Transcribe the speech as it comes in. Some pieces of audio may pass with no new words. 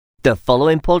The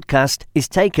following podcast is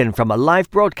taken from a live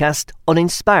broadcast on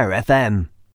Inspire FM.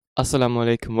 Assalamu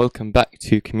alaikum, welcome back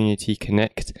to Community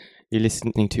Connect. You're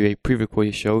listening to a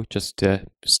pre-recorded show, just to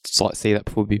say that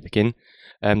before we begin.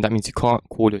 That means you can't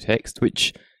call or text,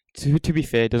 which, to be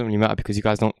fair, doesn't really matter because you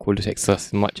guys don't call or text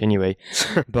us much anyway.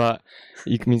 But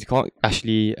it means you can't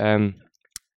actually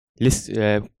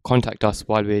contact us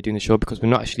while we're doing the show because we're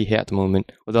not actually here at the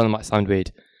moment, although it might sound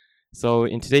weird. So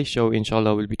in today's show,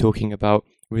 inshallah, we'll be talking about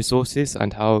resources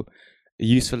and how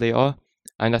useful they are.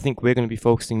 And I think we're going to be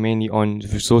focusing mainly on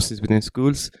resources within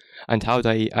schools and how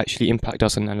they actually impact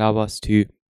us and allow us to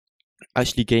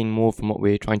actually gain more from what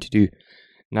we're trying to do.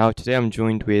 Now, today I'm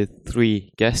joined with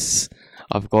three guests.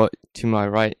 I've got to my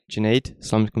right, Junaid.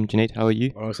 Assalamu alaikum, Junaid. How are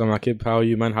you? Assalamu alaikum. How are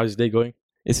you, man? How's your day going?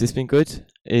 It's been good.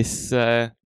 It's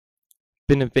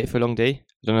been a bit of a long day.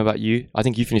 I don't know about you. I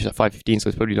think you finished at 5:15, so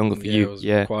it's probably longer for you. It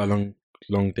was quite a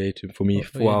long day for me.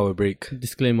 4-hour break.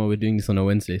 Disclaimer: we're doing this on a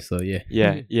Wednesday, so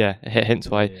yeah. Hence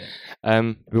why.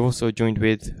 We're also joined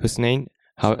with Husnain.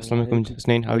 Assalamu alaikum,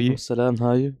 Husnain. How are you? Salam. How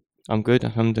are you? I'm good,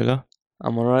 alhamdulillah.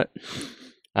 I'm alright.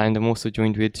 And I'm also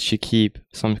joined with Shakib.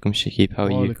 Assalamu alaikum, Shakib. How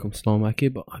are you? Walaikum salam,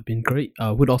 Akib. I've been great.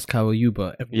 I would ask how are you,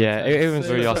 but everyone's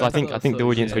already asked. I think the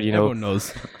audience already know. Everyone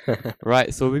knows.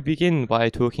 Right. So we begin by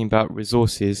talking about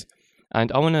resources, and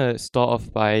I want to start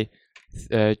off by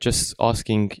just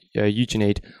asking you,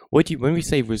 Junaid, when we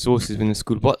say resources within the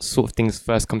school, what sort of things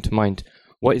first come to mind?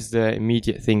 What is the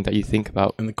immediate thing that you think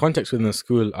about? In the context within the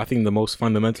school, I think the most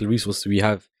fundamental resource we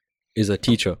have is a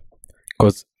teacher.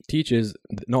 Because teachers,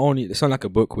 it's not like a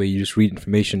book where you just read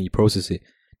information, you process it.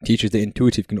 Teachers, they're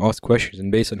intuitive, can ask questions,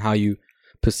 and based on how you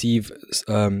perceive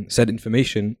said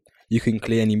information, you can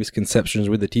clear any misconceptions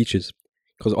with the teachers.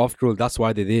 Because after all, that's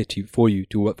why they're there for you,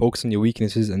 to focus on your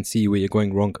weaknesses and see where you're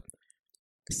going wrong.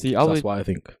 See, that's what I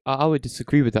think. I would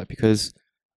disagree with that because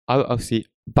obviously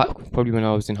back probably when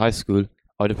I was in high school,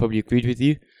 I would have probably agreed with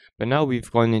you. But now we've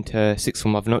gone into sixth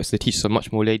form, I've noticed the teachers are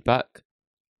much more laid back.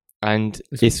 And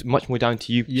it's much more down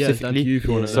to you specifically. Down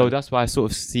to you so that's why I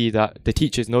sort of see that the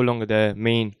teacher is no longer the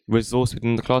main resource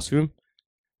within the classroom.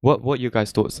 What are your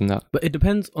guys' thoughts on that? But it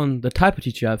depends on the type of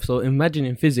teacher you have. So imagine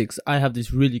in physics, I have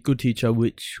this really good teacher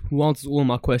who answers all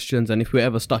my questions, and if we're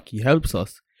ever stuck, he helps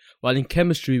us. While in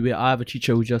chemistry, where I have a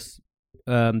teacher who just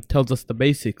tells us the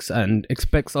basics and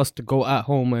expects us to go at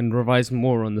home and revise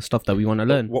more on the stuff that we want to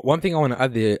learn. One thing I want to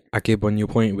add there, Akib, on your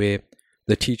point where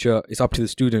the teacher, it's up to the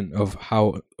student of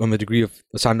how, on the degree of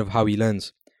the standard of how he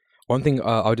learns. One thing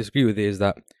I would disagree with is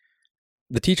that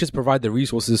the teachers provide the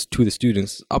resources to the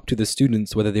students, up to the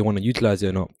students whether they want to utilize it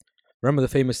or not. Remember the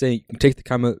famous saying, you can take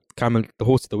the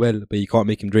horse to the well, but you can't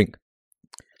make him drink.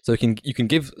 So you can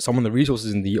give someone the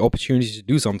resources and the opportunity to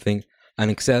do something and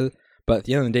excel, but at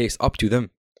the end of the day, it's up to them.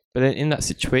 But then in that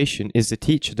situation, is the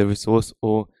teacher the resource,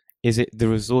 or is it the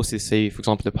resources, say, for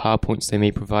example, the PowerPoints they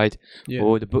may provide,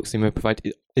 or the books they may provide?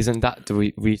 Isn't that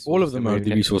the resource? All of them are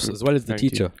the resource, as well as the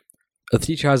teacher. A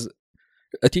teacher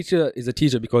is a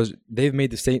teacher because they've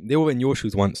made the same. They were in your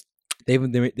shoes once. They've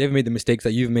made the mistakes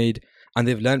that you've made, and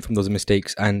they've learned from those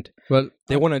mistakes. And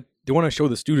they want to show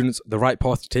the students the right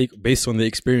path to take based on their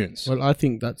experience. Well, I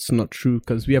think that's not true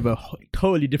because we have a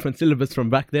totally different syllabus from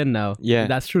back then. Now,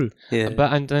 that's true. Yeah,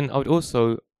 and then I would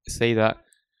also say that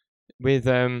with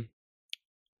the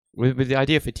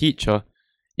idea of a teacher,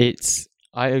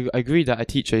 I agree that a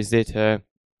teacher is there to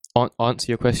answer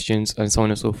your questions and so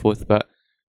on and so forth, but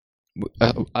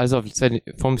as I've said,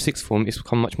 from sixth form it's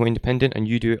become much more independent and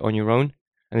you do it on your own,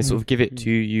 and they sort of give it to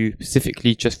you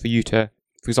specifically just for you to,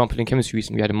 for example in chemistry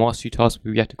recently we had a mastery task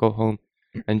where we had to go home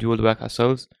and do all the work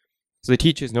ourselves. So the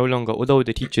teacher is no longer, although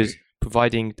the teacher's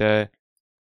providing the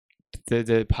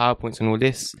PowerPoints and all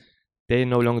this, they're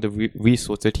no longer the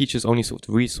resource. The teacher's only sort of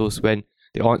the resource when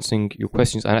they're answering your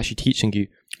questions and actually teaching you.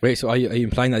 Wait, so are you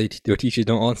implying that your teachers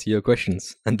don't answer your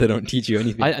questions and they don't teach you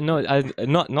anything?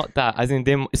 Not that. As in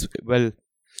them. Well,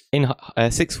 in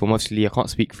sixth form, obviously, I can't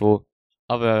speak for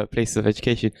other places of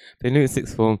education. But in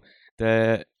sixth form,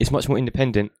 it's much more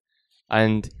independent,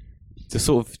 and the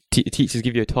sort of teachers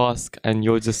give you a task, and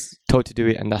you're just told to do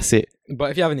it, and that's it.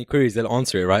 But if you have any queries, they'll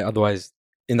answer it, right? Otherwise,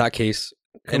 in that case,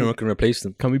 anyone can replace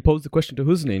them. Can we pose the question to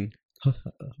Husnain?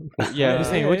 Yeah,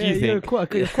 Husnain, what do you think?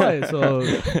 Quiet. So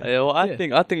I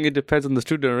think it depends on the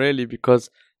student really,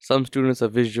 because some students are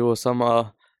visual, some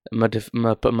are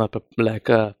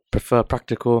prefer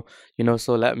practical.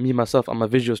 So like me myself, I'm a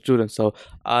visual student, so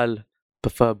I'll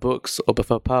prefer books or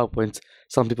prefer PowerPoints.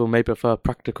 Some people may prefer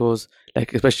practicals,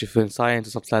 like especially for science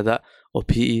or something like that, or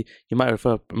PE. You might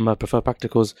prefer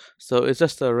practicals. So it's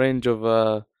just a range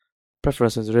of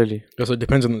preferences, really. So it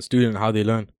depends on the student and how they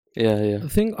learn. Yeah. I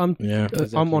think I'm exactly.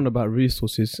 I'm on about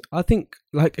resources. I think,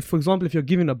 like, if, for example, if you're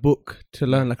given a book to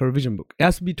learn, like a revision book, it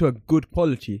has to be to a good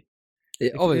quality.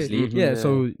 Obviously. Yeah,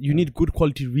 so you need good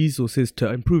quality resources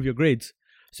to improve your grades.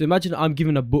 So imagine I'm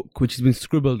given a book which has been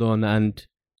scribbled on and,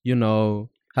 you know,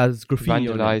 has graffiti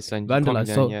on it.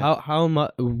 Vandalized. So how am I,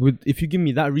 if you give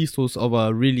me that resource of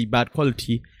a really bad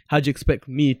quality, how do you expect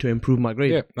me to improve my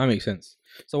grade? Yeah, that makes sense.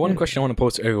 So one question I want to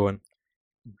pose to everyone: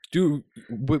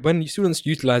 when students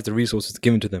utilize the resources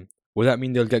given to them, will that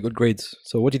mean they'll get good grades?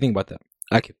 So what do you think about that?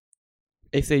 Akib?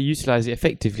 If they utilize it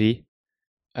effectively,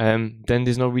 then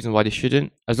there's no reason why they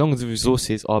shouldn't, as long as the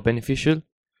resources are beneficial.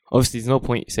 Obviously, there's no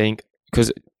point saying,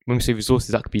 because when we say resources,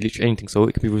 that could be literally anything. So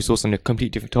it could be a resource on a completely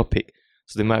different topic.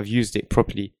 So they might have used it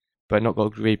properly, but not got a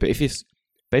grade. But if it's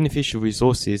beneficial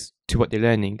resources to what they're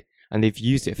learning and they've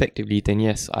used it effectively, then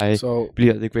yes, I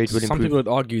believe that the grade will improve. Some people would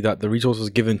argue that the resources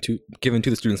given to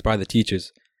the students by the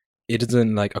teachers, it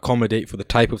doesn't like accommodate for the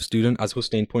type of student. As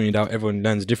Hussein pointed out, everyone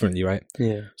learns differently, right?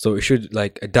 Yeah. So it should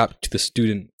like adapt to the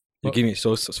student. You're giving it.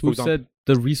 So for who example, said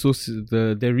the resources?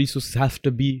 Their resources have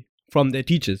to be from their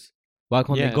teachers. Why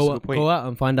can't they go out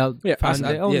and find out? Find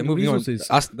their own resources.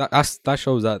 That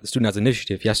shows that the student has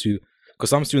initiative. He has to,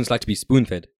 because some students like to be spoon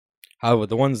fed. However,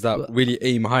 the ones that really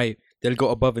aim high, they'll go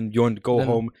above and beyond, go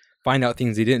home, find out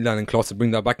things they didn't learn in class, and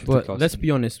bring that back into the class. Let's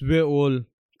be honest, we're all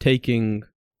taking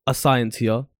a science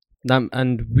here,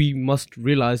 and we must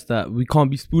realize that we can't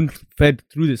be spoon fed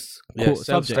through this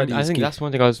subject. I think that's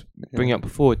one thing I was bringing up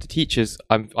before. The teachers,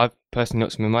 I've personally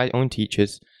noticed with my own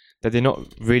teachers that they're not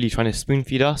really trying to spoon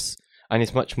feed us. And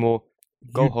it's much more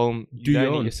go home,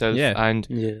 learn it yourself. Yeah. And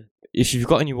if you've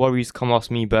got any worries, come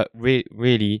ask me. But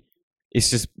really, it's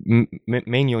just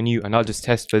mainly on you. And I'll just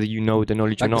test whether you know the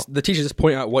knowledge or not. The teacher just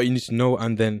point out what you need to know.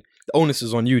 And then the onus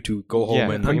is on you to go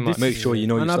home and make sure you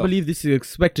know your stuff. And I believe this is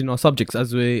expected in our subjects,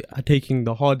 as we are taking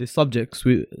the hardest subjects.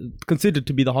 We considered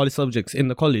to be the hardest subjects in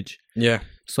the college. Yeah.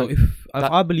 So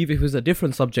I believe if it was a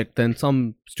different subject, then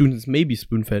some students may be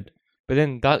spoon-fed. But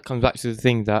then that comes back to the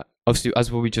thing that, obviously, as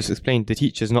what we just explained, the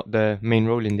teacher is not the main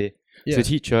role in there. Yeah. So the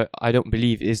teacher, I don't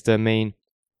believe, is the main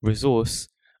resource.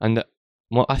 And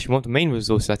one of the main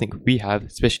resources I think we have,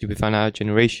 especially within our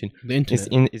generation, the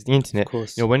internet. is the internet. Of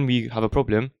course. You know, when we have a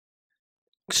problem,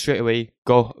 straight away,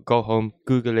 go home,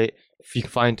 Google it. If you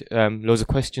can find loads of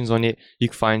questions on it, you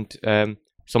can find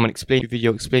someone explaining a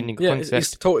video explaining a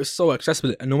concept. It's so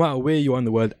accessible. And no matter where you are in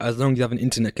the world, as long as you have an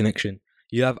internet connection,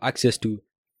 you have access to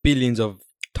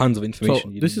tons of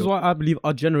information. So this is why I believe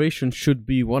our generation should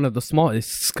be one of the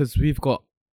smartest, because we've got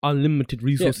unlimited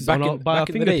resources by our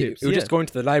fingertips. We were just going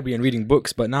to the library and reading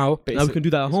books, but now we can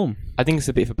do that at home. I think it's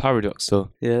a bit of a paradox,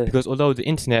 though. Yeah. Because although the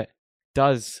internet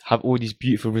does have all these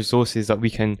beautiful resources that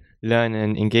we can learn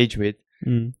and engage with,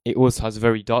 it also has a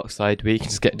very dark side where you can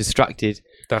just get distracted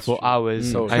for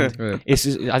hours. And it's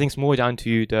just, I think it's more down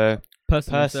to the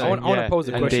person. I want to pose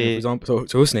a question, for example,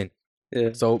 to Hussein.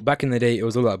 Yeah. So back in the day, it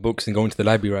was all about books and going to the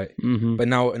library, right? Mm-hmm. But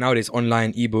nowadays,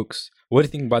 online ebooks. What do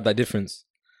you think about that difference?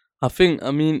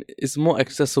 I mean, it's more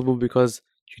accessible because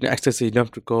you can access it. You don't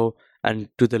have to go and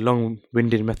do the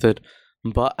long-winded method.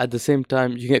 But at the same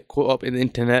time, you get caught up in the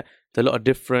internet. There are a lot of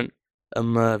different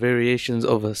variations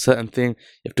of a certain thing.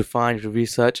 You have to find, you have to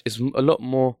research. It's a lot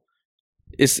more.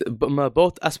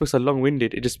 Both aspects are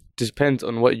long-winded. It just depends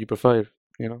on what you prefer.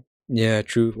 You know. Yeah,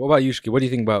 true. What about you, Shki? What do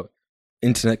you think about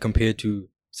internet compared to,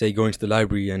 say, going to the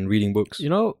library and reading books? You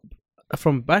know,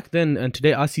 from back then and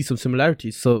today, I see some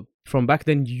similarities. So from back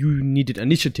then, you needed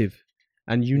initiative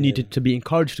and you needed to be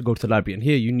encouraged to go to the library. And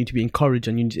here, you need to be encouraged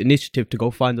and you need initiative to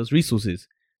go find those resources.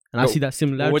 And I see that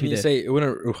similarity. Wouldn't you say it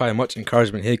wouldn't require much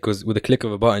encouragement here, because with a click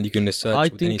of a button, you can just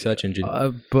search with any search engine.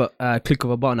 But a click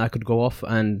of a button, I could go off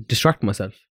and distract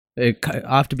myself. I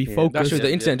have to be focused. That's true.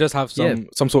 The internet does have some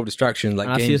sort of distraction, like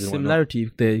games. I see a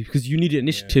similarity there, because you need the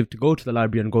initiative to go to the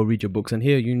library and go read your books, and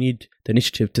here you need the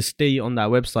initiative to stay on that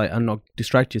website and not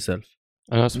distract yourself.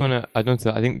 And I just want to add on to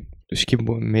that. I think Shakib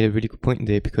made a really good point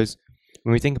there, because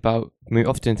when we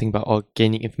often think about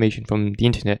gaining information from the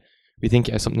internet, we think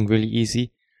it as something really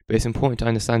easy, but it's important to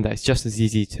understand that it's just as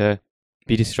easy to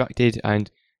be distracted and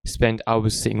spend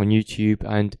hours sitting on YouTube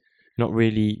and not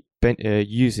really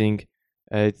using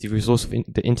the resource of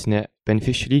the internet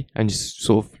beneficially and just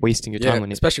sort of wasting your time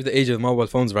on it. Especially with the age of mobile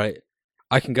phones, right?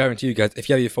 I can guarantee you guys, if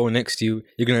you have your phone next to you,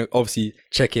 you're going to obviously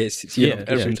check it,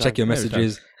 check your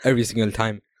messages every single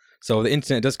time. So the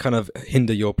internet does kind of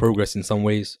hinder your progress in some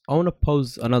ways. I want to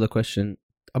pose another question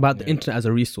about the internet as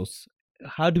a resource.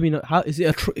 How do we know? How is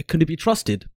it? Could it be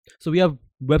trusted? So we have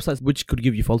websites which could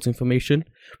give you false information.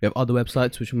 We have other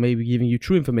websites which may be giving you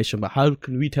true information. But how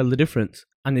can we tell the difference?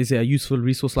 And is it a useful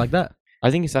resource like that?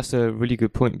 I think that's a really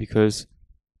good point, because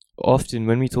often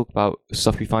when we talk about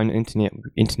stuff we find on the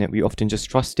internet, we often just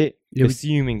trust it, Yeah,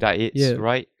 assuming that it's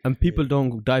right. And people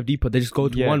don't dive deeper. They just go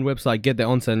to one website, get their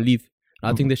answer, and leave.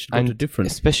 I think they should go to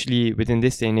different. Especially within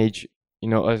this day and age, you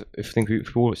know, if I think we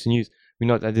watch the news, we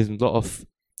know that there's a lot of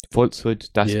falsehood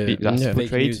that's portrayed.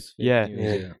 I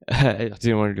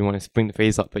didn't really want to bring the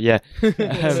phrase up, but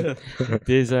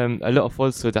there's a lot of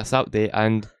falsehood that's out there,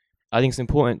 and I think it's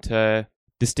important to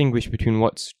distinguish between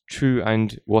what's true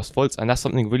and what's false, and that's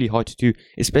something really hard to do,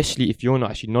 especially if you're not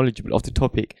actually knowledgeable of the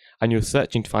topic and you're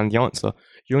searching to find the answer.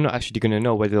 You're not actually going to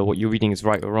know whether what you're reading is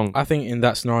right or wrong. I think in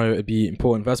that scenario, it'd be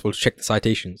important, first of all, to check the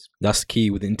citations. That's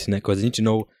key with the internet, because you need to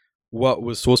know what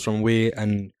was sourced from where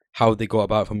and how they go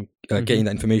about from getting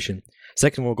that information.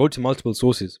 Second of all, go to multiple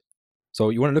sources. So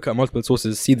you want to look at multiple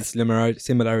sources, see the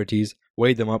similarities,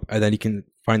 weigh them up, and then you can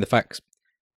find the facts.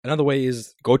 Another way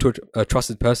is go to a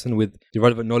trusted person with the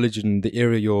relevant knowledge in the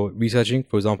area you're researching.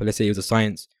 For example, let's say it was a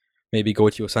science, maybe go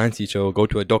to your science teacher or go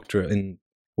to a doctor in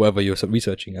whatever you're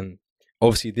researching, and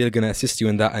obviously they're going to assist you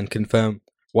in that and confirm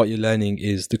what you're learning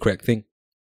is the correct thing.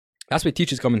 That's where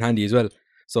teachers come in handy as well.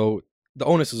 So the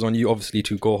onus is on you, obviously,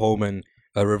 to go home and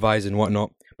revise and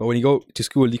whatnot. But when you go to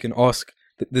school, you can ask.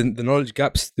 The knowledge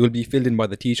gaps, they will be filled in by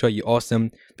the teacher. You ask them,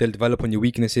 they'll develop on your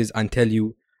weaknesses and tell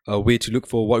you where to look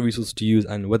for, what resources to use,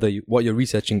 and whether what you're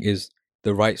researching is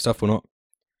the right stuff or not.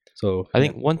 So I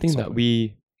think one thing that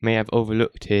we may have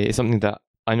overlooked here is something that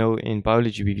I know in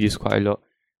biology we've used quite a lot,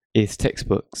 is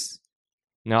textbooks.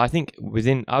 Now, I think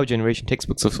within our generation,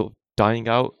 textbooks are sort of dying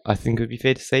out, I think it would be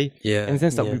fair to say. Yeah. In the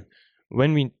sense that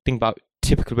when we think about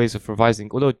typical ways of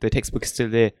revising, although the textbook is still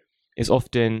there, it's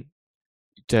often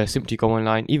to simply go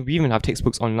online. We even have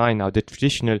textbooks online now. The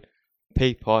traditional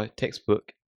paper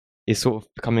textbook is sort of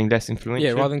becoming less influential.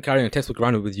 Yeah, rather than carrying a textbook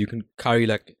around with you, can carry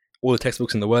like all the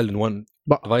textbooks in the world in one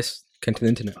device, connected to the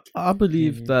internet. I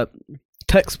believe that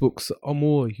textbooks are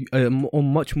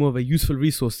much more of a useful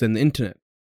resource than the internet.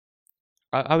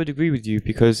 I would agree with you,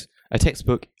 because a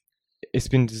textbook, it's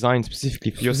been designed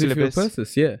specifically for your syllabus.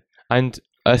 Purpose, yeah. And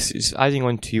just adding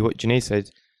on to what Janae said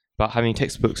about having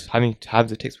to have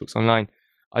the textbooks online.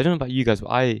 I don't know about you guys, but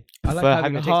I prefer like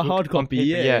having a a textbook hard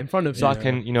copy, in front of so you. I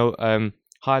can,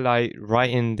 highlight right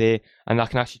in there, and I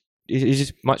can actually. It's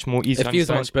just much more easy. It feels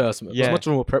much better. It's much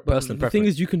more personal preference. The thing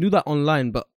is, you can do that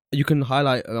online, but you can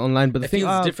highlight online. But the thing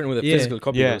feels different with a physical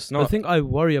copy. Yeah. The thing I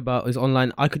worry about is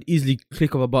online. I could easily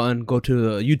click of a button, go to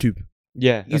YouTube.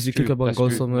 Yeah, easily click a button, go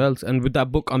somewhere else. And with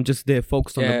that book, I'm just there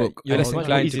focused on the book. You're less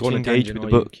inclined to go and engage with the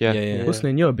book. Yeah.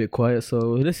 Hussein, you're a bit quiet, so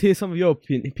let's hear some of your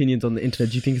opinions on the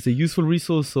internet. Do you think it's a useful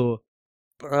resource, or?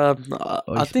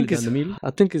 I think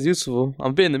it's useful.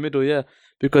 I'm a bit in the middle,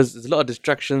 because there's a lot of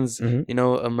distractions. You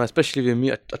know, especially with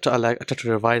me, I try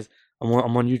to revise. I'm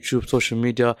on YouTube, social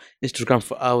media, Instagram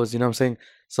for hours. You know what I'm saying?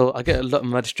 So I get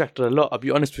I'm distracted a lot. I'll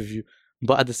be honest with you.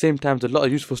 But at the same time, there's a lot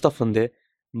of useful stuff on there.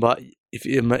 But if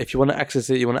you want to access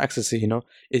it, you want to access it. You know,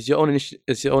 it's your own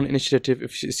initiative.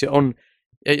 If it's your own,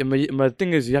 my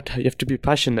thing is you have to be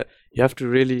passionate. You have to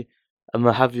really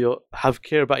have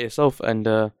care about yourself, and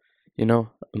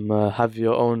have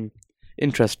your own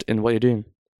interest in what you're doing.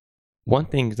 One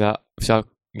thing that, so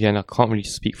again, I can't really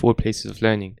speak for all places of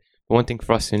learning, but one thing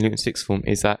for us in Luton Sixth Form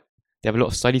is that they have a lot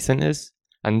of study centres,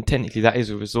 and technically that is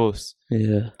a resource.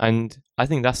 Yeah. And I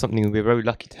think that's something we're very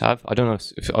lucky to have. I don't know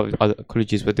if other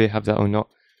colleges, whether they have that or not,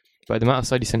 but the amount of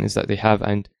study centres that they have,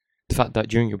 and the fact that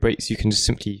during your breaks you can just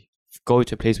simply go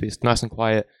to a place where it's nice and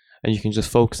quiet and you can just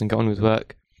focus and get on with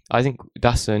work. I think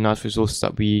that's a nice resource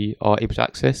that we are able to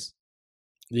access.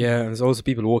 Yeah, and there's also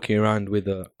people walking around with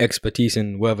expertise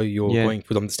in wherever you're going.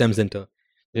 For them, the STEM Centre.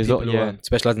 There's people who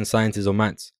specialise in sciences or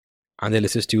maths, and they'll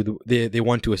assist you. They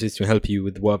want to assist you and help you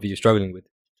with whatever you're struggling with.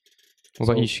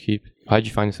 What about you, Shakib? How did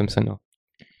you find the STEM Centre?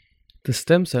 The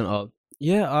STEM Centre,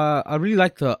 I really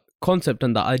like the concept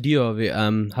and the idea of it.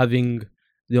 Having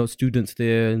students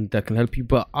there that can help you,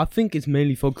 but I think it's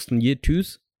mainly focused on year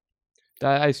 2s.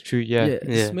 That is true, yeah.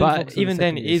 But even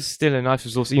then, it is still a nice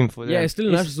resource, even for them. Yeah, it's still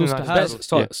a nice resource to have.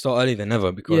 Start earlier than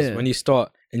never, because when you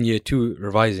start in year 2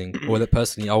 revising, or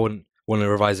personally, I wouldn't want to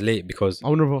revise late because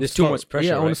there's too much pressure.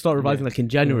 Yeah, I want to start revising like in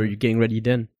January. You're getting ready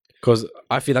then. Because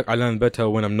I feel like I learn better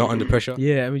when I'm not under pressure.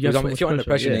 Yeah, I mean, if you're under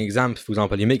pressure in exams, for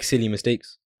example, you make silly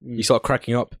mistakes. You start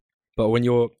cracking up. But when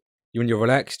you're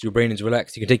relaxed, your brain is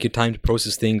relaxed. You can take your time to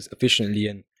process things efficiently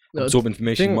and absorb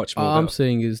information much more. What I'm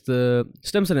saying is the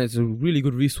STEM Center is a really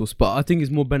good resource, but I think it's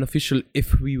more beneficial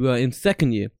if we were in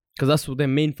second year, because that's what their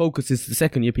main focus is, the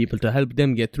second year people, to help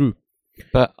them get through.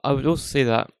 But I would also say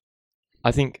that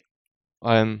I think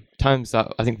times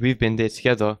that I think we've been there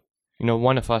together,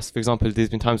 one of us, for example, there's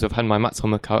been times I've had my maths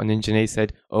homework out and then Janae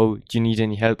said, oh, do you need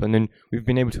any help? And then we've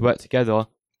been able to work together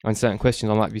on certain questions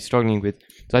I might be struggling with.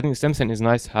 So I think the STEM Centre is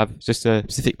nice to have just a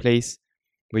specific place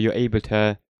where you're able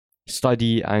to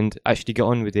study and actually get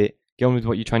on with it, get on with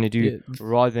what you're trying to do,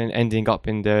 rather than ending up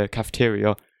in the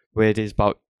cafeteria where there's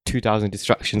about 2,000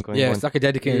 distractions going on. Yeah, it's like a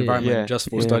dedicated environment just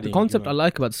for studying. The concept I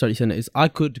like about the study centre is I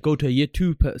could go to a year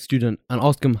 2 student and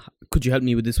ask him, could you help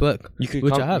me with this work? You could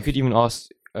which I have. You could even ask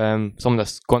someone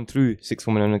that's gone through sixth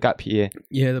form and on a gap year.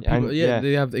 Yeah, the people,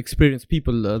 they have experienced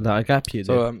people that are gap year.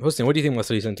 So, Hossein, what do you think about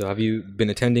study centre? Have you been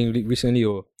attending recently,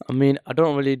 or? I mean, I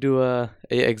don't really do a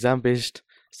exam-based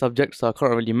subject, so I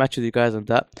can't really match with you guys on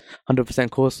that 100%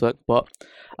 coursework, but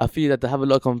I feel that they have a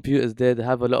lot of computers there, they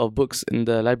have a lot of books in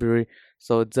the library,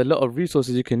 so there's a lot of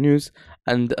resources you can use,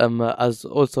 and as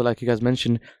also like you guys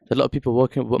mentioned, there's a lot of people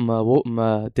working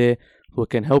there who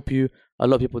can help you, a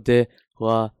lot of people there who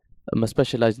are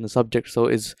specialized in the subject, so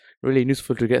it's really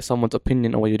useful to get someone's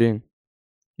opinion on what you're doing.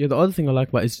 Yeah, the other thing I like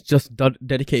about it is just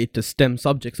dedicated to STEM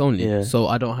subjects only. Yeah. So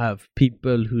I don't have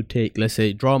people who take, let's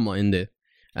say, drama in there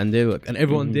and their work, and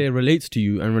everyone there relates to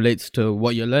you and relates to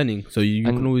what you're learning, so you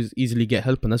can always easily get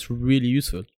help, and that's really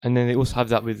useful. And then they also have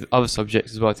that with other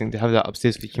subjects as well. I think they have that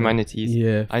upstairs for humanities.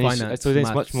 Yeah, and finance, so there's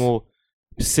maths. much more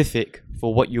specific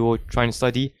for what you're trying to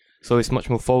study, so it's much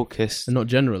more focused and not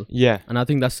general. Yeah. And I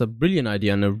think that's a brilliant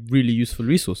idea and a really useful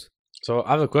resource. So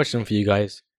I have a question for you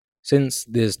guys. Since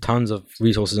there's tons of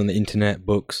resources on the internet,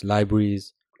 books,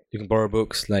 libraries, you can borrow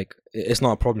books, like it's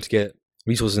not a problem to get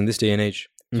resources in this day and age,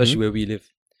 especially where we live.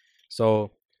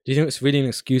 So do you think it's really an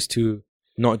excuse to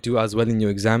not do as well in your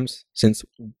exams, since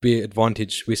we're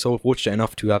advantaged, we're so fortunate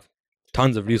enough to have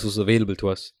tons of resources available to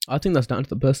us? I think that's down to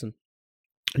the person.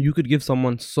 You could give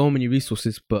someone so many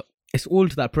resources, but it's all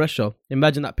to that pressure.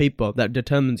 Imagine that paper that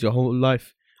determines your whole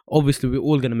life. Obviously, we're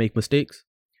all going to make mistakes.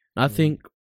 And I think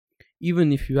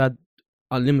even if you had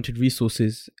unlimited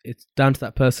resources, it's down to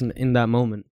that person in that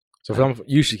moment. So for example,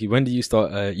 usually, when do you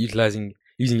start using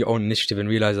your own initiative and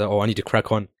realize that, I need to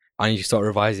crack on, I need to start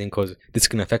revising because this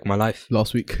can affect my life?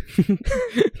 Last week.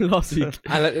 Last week.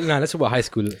 Let's talk about high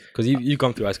school, because you've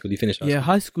gone through high school, you finished high school.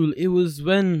 High school, it was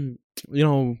when,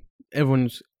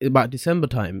 everyone's about December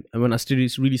time, and when I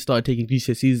really started taking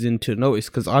GCSEs into notice,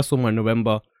 because I saw my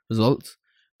November results,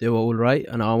 they were all right,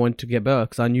 and I wanted to get better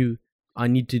because I knew I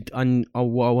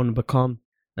what I want to become,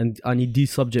 and I need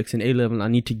these subjects in A level. I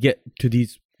need to get to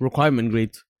these requirement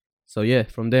grades. So yeah,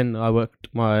 from then I worked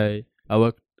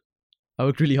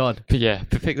really hard. Yeah,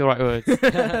 pick the right words.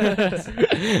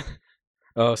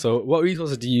 So what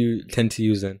resources do you tend to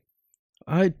use then?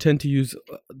 I tend to use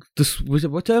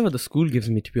whatever the school gives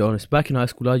me, to be honest. Back in high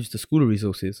school, I used the school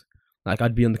resources. Like,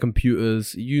 I'd be on the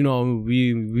computers.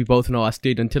 We both know I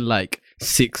stayed until like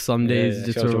 6 some days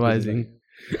just revising.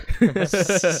 What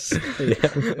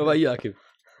about you, Akib?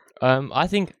 I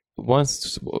think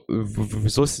resources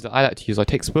that I like to use are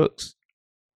textbooks,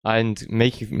 and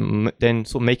making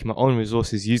my own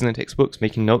resources using the textbooks,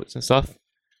 making notes and stuff.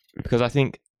 Because I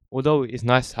think, although it's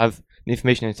nice to have the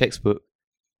information in a textbook,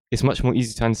 it's much more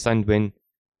easy to understand when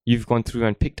you've gone through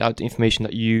and picked out the information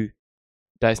that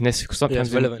is necessary. Cause sometimes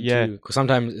it's relevant too. Because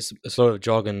sometimes it's a lot of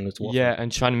jargon.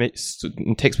 And trying to make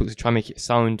in textbooks, try to make it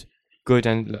sound good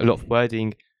and a lot of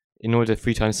wording in order for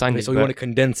you to understand it. So we want to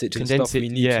condense it to the stuff we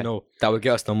need to know that will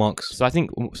get us the marks. So I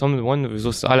think one of the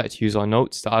resources I like to use are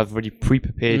notes that I've already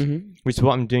pre-prepared, which is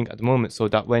what I'm doing at the moment, so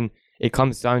that when it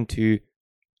comes down to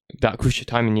that crucial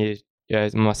time in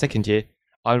my second year,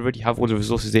 I already have all the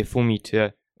resources there for me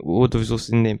all the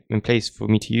resources in place for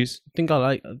me to use.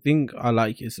 I think I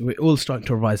like is we're all starting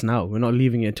to revise now. We're not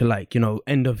leaving it to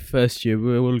end of first year.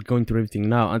 We're all going through everything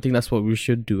now. I think that's what we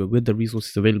should do with the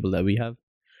resources available that we have.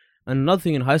 And another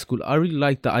thing in high school, I really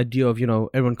like the idea of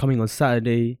everyone coming on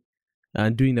Saturday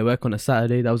and doing their work on a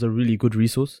Saturday. That was a really good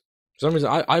resource. For some reason,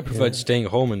 I preferred staying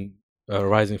home and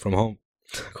revising from home,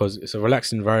 because it's a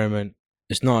relaxed environment.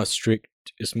 It's not as strict.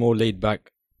 It's more laid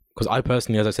back. Because I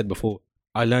personally, as I said before,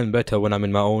 I learn better when I'm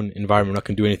in my own environment. I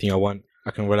can do anything I want.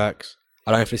 I can relax.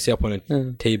 I don't have to sit up on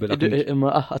a table.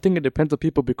 I think it depends on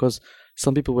people, because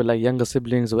some people with like younger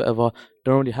siblings or whatever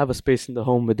don't really have a space in the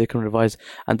home where they can revise,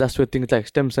 and that's where things like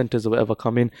STEM centers or whatever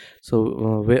come in.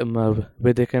 So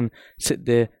where they can sit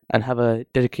there and have a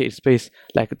dedicated space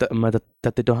like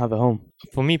that they don't have at home.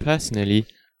 For me personally,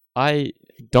 I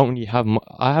don't really have.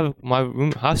 I have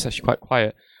my house actually quite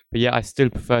quiet, but yeah, I still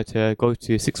prefer to go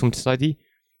to sixth form to study,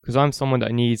 because I'm someone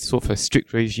that needs sort of a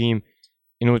strict regime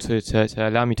in order to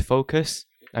allow me to focus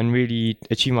and really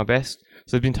achieve my best.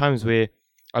 So there's been times where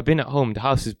I've been at home, the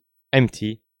house is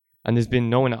empty, and there's been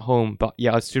no one at home, but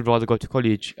yeah, I'd still rather go to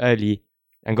college early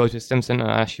and go to a STEM center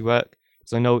and actually work.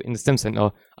 So I know in the STEM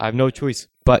center, I have no choice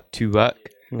but to work,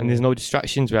 and there's no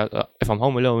distractions. Where if I'm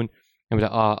home alone, I'm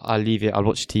like, I'll leave it. I'll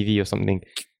watch TV or something.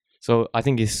 So I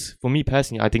think it's, for me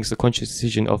personally, I think it's a conscious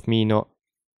decision of me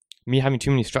having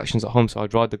too many distractions at home. So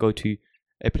I'd rather go to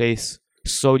a place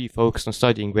solely focused on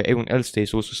studying, where everyone else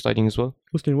is also studying as well.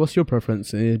 Austin, what's your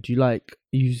preference? Do you like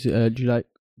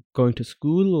going to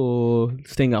school or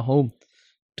staying at home?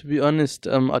 To be honest,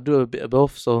 I do a bit of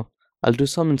both. So I'll do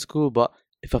some in school, but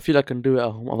if I feel I can do it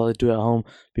at home, I'll rather do it at home,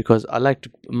 because I like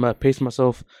to pace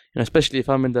myself. Especially if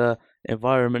I'm in the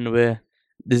environment where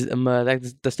this,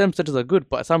 the STEM centers are good,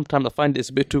 but sometimes I find it's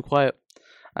a bit too quiet,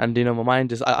 and my mind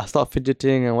just I start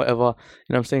fidgeting and whatever. What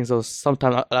I'm saying? So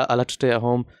sometimes I like to stay at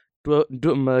home,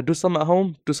 do some at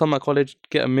home, do some at college,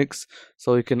 get a mix,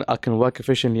 so I can work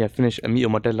efficiently and finish and meet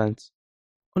all my deadlines.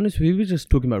 Honestly, we were just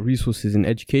talking about resources in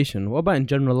education. What about in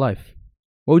general life?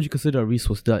 What would you consider a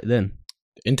resource then? The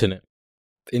internet.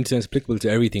 The internet is applicable to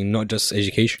everything, not just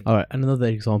education. All right, another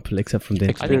example, except from the I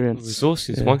think Experience.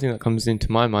 resources, Yeah. one thing that comes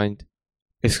into my mind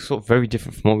is sort of very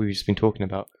different from what we've just been talking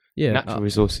about. yeah, Natural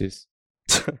resources.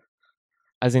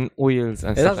 As in oils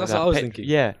and Yeah, stuff that's like what I was that. thinking.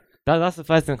 Yeah, that's the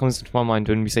first thing that comes into my mind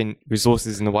when we say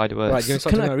resources in the wider world. Right, you're going to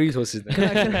start talking about resources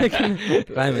then.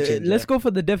 Climate change. let's go for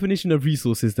the definition of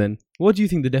resources then. What do you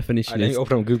think the definition Let is? me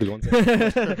open up Google one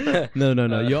second.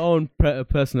 No. Your own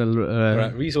personal.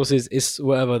 Right, resources is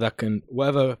whatever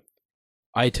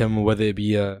item, whether it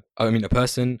be a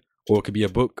person, or it could be a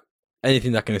book,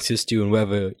 anything that can assist you in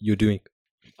whatever you're doing.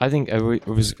 I think a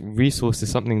resource is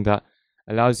something that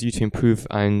allows you to improve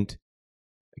and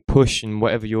push in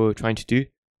whatever you're trying to do.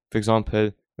 For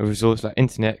example, a resource like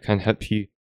internet can help you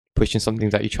push in something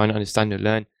that you're trying to understand or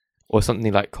learn, or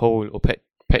something like coal or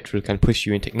petrol can push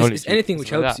you in technology. It's anything which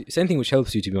stuff like helps you. It's anything which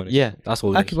helps you, to be honest. Yeah. That's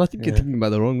all. It Actually, I think you're thinking about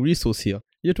the wrong resource here.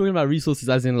 You're talking about resources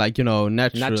as in natural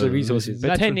resources. But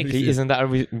natural technically, resources. isn't that a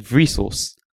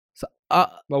resource? So,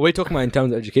 Well, we're talking about in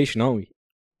terms of education, aren't we?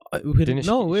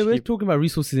 we're talking about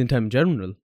resources in time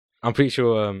general. I'm pretty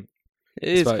sure. It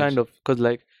is It's kind of because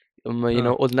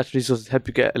all the natural resources help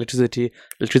you get electricity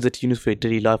you use for your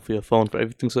daily life, for your phone, for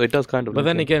everything. So it does kind of. But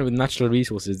then again, with natural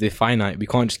resources, they're finite. We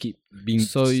can't just keep being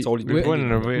So solely. we're- We're going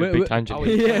on a really big tangent.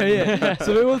 yeah.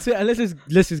 So we all say, and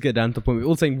let's just get down to the point. We're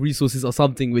all saying resources are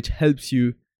something which helps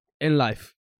you in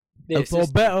life, for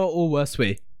better or worse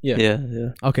way.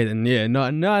 yeah. Okay, then no,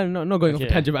 not going off Yeah.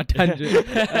 tangent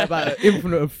about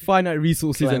infinite finite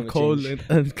resources and Climate coal change.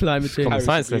 and climate change. Come on,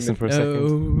 science lesson for a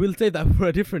second. We'll save that for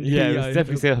a different Yeah, day. let's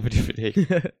definitely say that for a different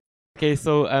day. Okay,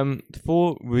 so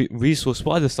for resource,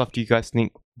 what other stuff do you guys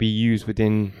think be used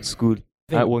within school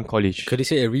at one college? Could you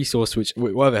say a resource which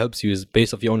whatever helps you is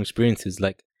based off your own experiences?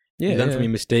 Like you learn from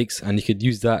your mistakes, and you could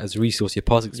use that as a resource, your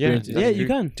past experiences, Yeah, you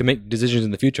can. to make decisions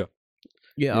in the future.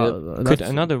 Yeah, Could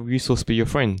another resource be your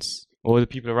friends or the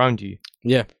people around you?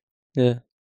 Yeah, Yeah.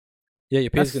 your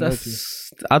peers can help you.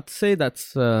 I'd say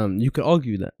that's you could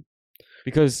argue that.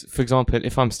 Because, for example,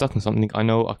 if I'm stuck on something, I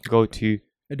know I can go to.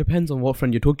 It depends on what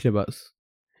friend you're talking about.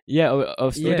 Yeah, We're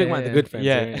talking about the good friends.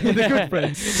 Yeah. right? The good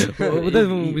friends.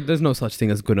 Well, there's no such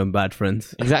thing as good and bad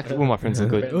friends. Exactly, all my friends are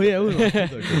good. Oh yeah, all my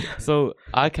friends are good. So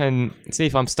I can say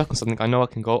if I'm stuck on something, I know I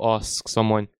can go ask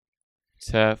someone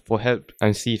for help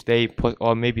and see if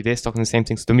or maybe they're stuck on the same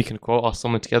thing. So then we can go ask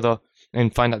someone together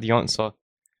and find out the answer,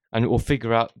 and we'll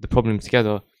figure out the problem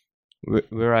together.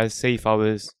 Whereas, say if I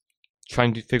was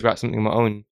trying to figure out something on my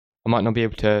own, I might not be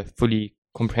able to fully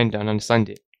comprehend it and understand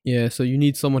it. Yeah, so you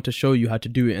need someone to show you how to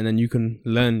do it, and then you can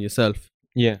learn yourself.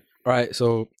 Yeah. Right,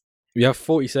 so we have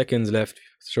 40 seconds left.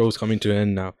 Show's coming to an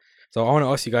end now. So I want to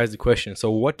ask you guys the question. So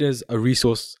what does a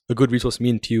good resource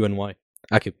mean to you, and why?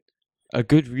 Akib. A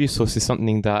good resource is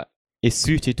something that is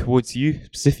suited towards you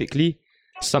specifically,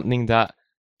 something that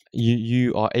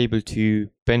you are able to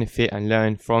benefit and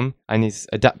learn from, and is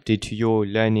adapted to your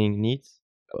learning needs.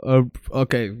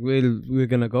 Okay, we're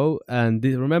gonna go, and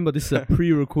remember this is a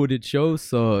pre-recorded show,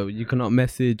 so you cannot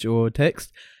message or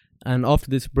text. And after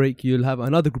this break, you'll have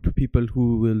another group of people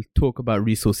who will talk about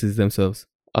resources themselves.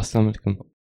 Assalamu alaikum.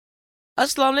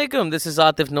 Assalamu alaikum, this is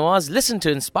Atif Nawaz. Listen to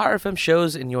Inspire FM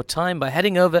shows in your time by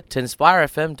heading over to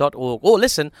inspirefm.org or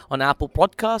listen on Apple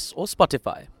Podcasts or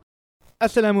Spotify.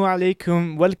 Assalamu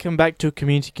alaikum, welcome back to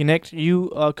Community Connect. You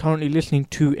are currently listening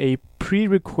to a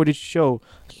pre-recorded show,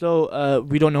 so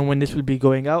we don't know when this will be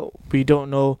going out. We don't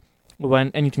know when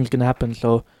anything's going to happen,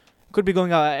 so it could be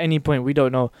going out at any point, we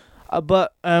don't know.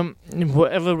 But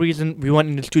whatever reason, we weren't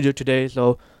in the studio today,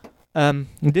 so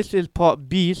this is part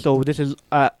B, so this is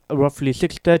at roughly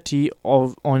 6:30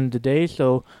 on the day,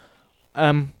 so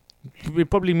it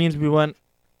probably means we weren't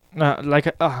I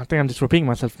think I'm just repeating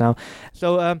myself now.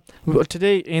 So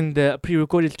today in the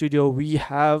pre-recorded studio we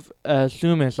have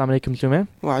Sume. Assalamu alaikum, Sume.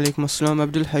 Wa alaikum assalam,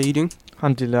 Abdul. How you doing?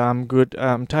 Alhamdulillah, I'm good.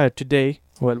 I'm tired today.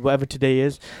 Well, whatever today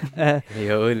is.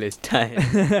 You're always tired.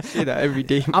 Say that every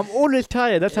day. I'm always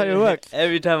tired. That's how it works.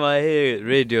 Every time I hear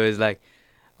radio, it's like,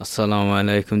 Assalamu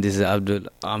alaikum, this is Abdul.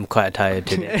 I'm quite tired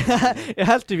today. It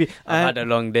has to be. I've had a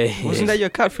long day. Wasn't that your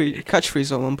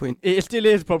catchphrase at one point? It still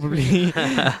is probably.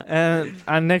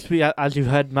 And next week, as you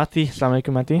heard, Mati. Assalamu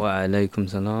alaikum, Mati. Wa alaikum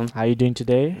salam. How are you doing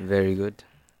today? Very good.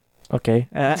 Okay.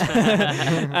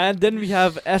 And then we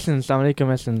have Essen. Assalamu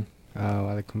alaikum, Essen. Wa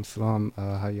alaikum salam.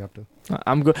 How are you, Abdul?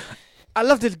 I'm good. I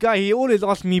love this guy. He always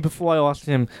asks me before I ask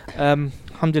him.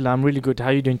 Alhamdulillah, I'm really good. How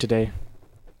are you doing today?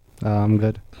 I'm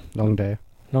good. Long day.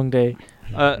 Long day.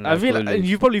 I feel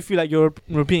you probably feel like you're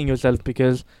repeating yourself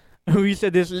because we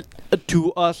said this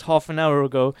to us half an hour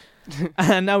ago,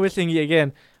 and now we're saying it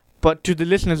again. But to the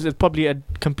listeners, it's probably a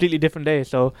completely different day.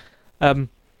 So,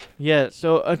 yeah.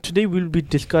 So today we'll be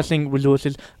discussing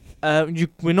resources.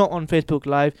 We're not on Facebook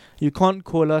Live. You can't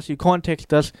call us. You can't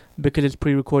text us because it's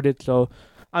pre-recorded. So,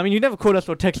 I mean, you never call us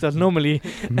or text us normally.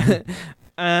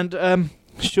 And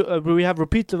we have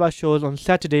repeats of our shows on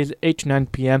Saturdays 8 to 9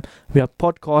 p.m. We have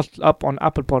podcasts up on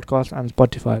Apple Podcasts and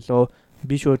Spotify. So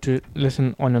be sure to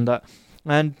listen on that.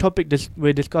 And topic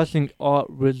we're discussing are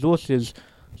resources.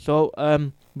 So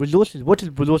resources. What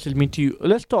does resources mean to you?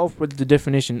 Let's start off with the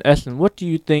definition. Essen, what do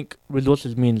you think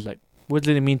resources means? Like, what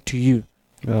does it mean to you?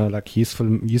 Like useful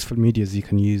medias you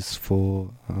can use for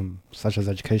such as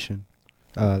education,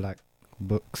 like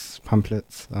books,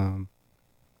 pamphlets,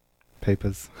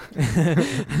 papers.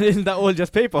 Isn't that all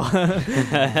just paper?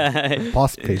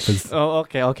 Past papers. Oh,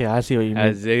 okay. I see what you mean.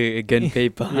 As again,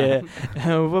 paper.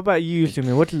 Yeah. What about you,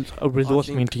 Sumi? What does a resource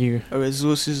mean to you? A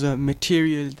resource is a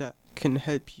material that can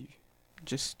help you.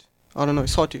 I don't know.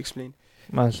 It's hard to explain.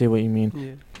 I see what you mean.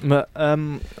 Yeah. But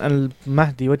and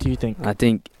Mahdi, what do you think? I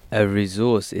think a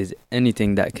resource is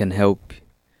anything that can help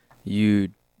you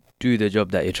do the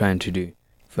job that you're trying to do.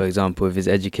 For example, if it's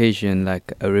education,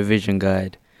 like a revision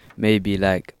guide, maybe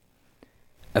like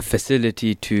a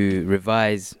facility to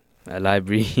revise, a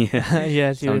library,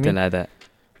 yeah, something like that.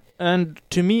 And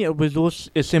to me, a resource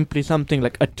is simply something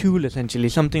like a tool, essentially,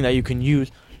 something that you can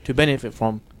use to benefit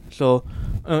from. So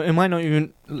it might not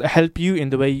even help you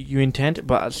in the way you intend,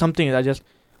 but something that just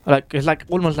it's like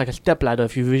almost like a step ladder.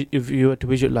 If you were to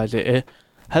visualize it, it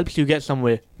helps you get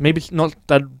somewhere. Maybe it's not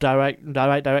the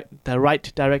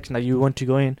right direction that you want to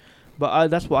go in, but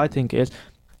that's what I think it is.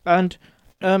 And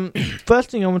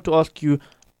first thing I want to ask you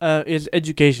is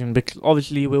education, because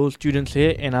obviously we're all students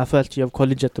here in our first year of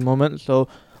college at the moment. So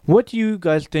what do you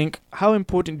guys think? How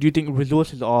important do you think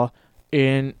resources are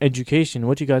in education?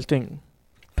 What do you guys think?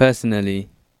 Personally,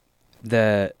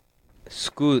 the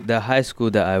high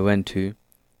school that I went to,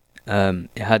 it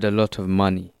had a lot of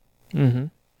money. Mm-hmm.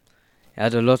 It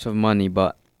had a lot of money,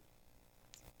 but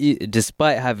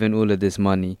despite having all of this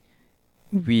money,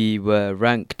 we were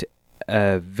ranked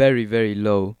very, very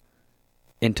low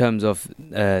in terms of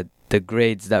the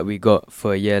grades that we got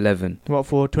for year 11. What,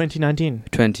 for 2019?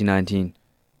 2019.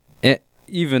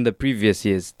 Even the previous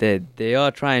years, they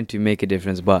are trying to make a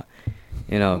difference, but,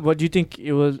 you know... What do you think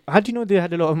it was... How do you know they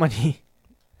had a lot of money?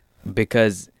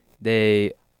 Because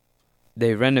they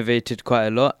renovated quite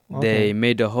a lot. Okay. They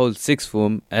made a whole sixth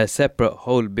form, a separate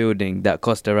whole building that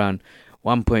cost around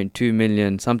 1.2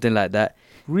 million, something like that.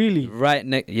 Really? Right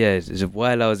next, yes,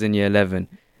 while I was in year 11.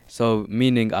 So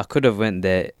meaning I could have went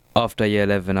there after year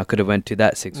 11. I could have went to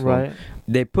that sixth form. Right.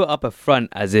 They put up a front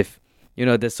as if, you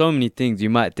know, there's so many things you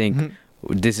might think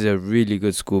this is a really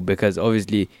good school, because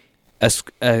obviously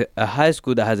a high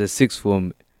school that has a sixth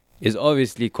form is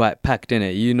obviously quite packed in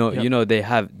it. You know they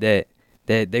have they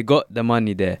got the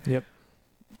money there. Yep.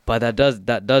 But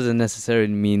that doesn't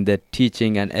necessarily mean that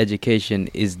teaching and education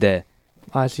is there.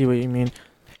 I see what you mean.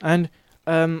 And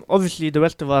obviously the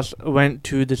rest of us went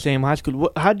to the same high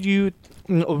school. How do you...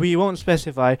 We won't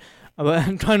specify.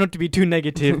 Try not to be too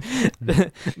negative.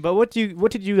 But what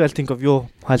did you guys think of your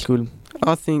high school?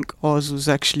 I think ours was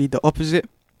actually the opposite.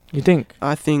 You think?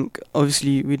 I think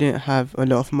obviously we didn't have a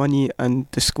lot of money, and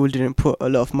the school didn't put a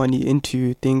lot of money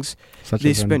into things. Such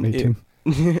They as spent meeting.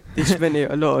 They spent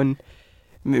it a lot on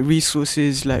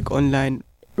resources like online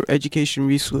education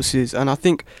resources, and I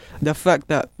think the fact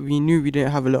that we knew we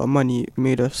didn't have a lot of money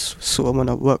made us sort of want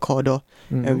to work harder,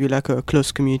 and we're like a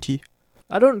close community.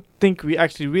 I don't think we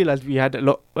actually realized we had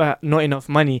not enough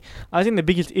money. I think the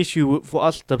biggest issue for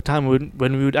us at the time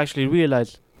when we would actually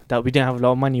realize that we didn't have a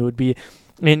lot of money would be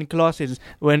in classes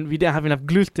when we didn't have enough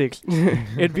glue sticks.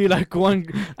 It'd be like one.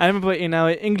 I remember in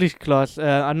our English class.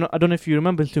 I don't know if you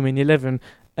remember, Sumi, in 11.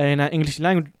 In our English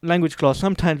language class,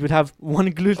 sometimes we'd have one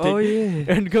glue stick Oh yeah.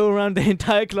 and go around the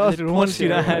entire class with one pass it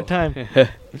student at a around. time.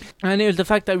 And it was the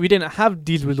fact that we didn't have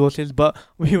these resources, but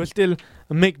we were still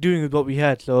make doing with what we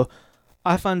had. So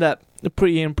I found that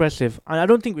pretty impressive. And I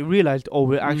don't think we realized,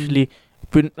 we're actually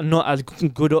we're not as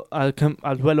good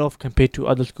as well off compared to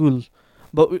other schools.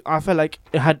 But I felt like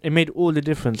it made all the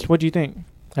difference. What do you think,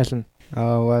 Hassan?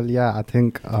 Well, yeah, I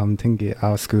think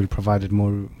our school provided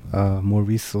more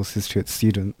resources to its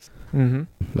students, Mm-hmm.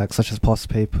 like such as past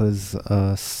papers,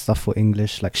 stuff for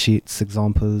English, like sheets,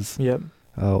 examples, Yep.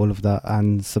 all of that,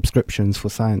 and subscriptions for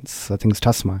science. I think it's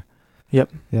Tasma.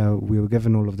 Yep. Yeah, we were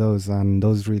given all of those, and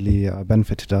those really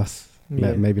benefited us.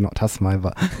 Yeah. Maybe not Tasma,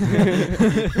 but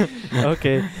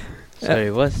Okay.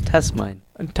 Sorry, what's Tasmine?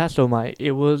 Tasomai.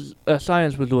 It was a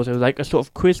science resource. It was like a sort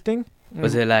of quiz thing.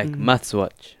 Was it like Mm. Maths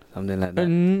Watch? Something like that?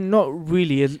 Not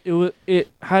really. It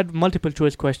had multiple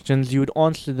choice questions. You would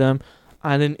answer them,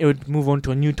 and then it would move on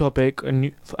to a new topic. And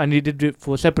it did it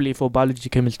separately for biology,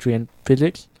 chemistry, and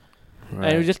physics. And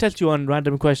it would just test you on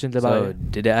random questions about So,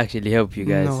 it. did it actually help you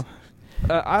guys? No.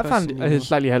 I found Personally, it no.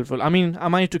 slightly helpful. I mean, I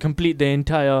managed to complete the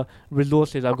entire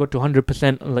resources. I got to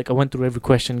 100%. Like, I went through every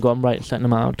question, got them right a certain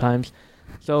amount of times.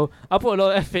 So I put a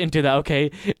lot of effort into that. Okay,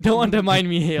 don't undermine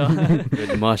me here.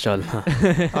 Good, mashallah.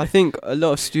 I think a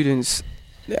lot of students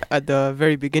at the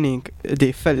very beginning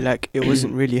they felt like it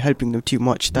wasn't really helping them too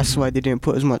much. That's why they didn't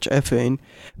put as much effort in.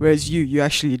 Whereas you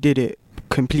actually did it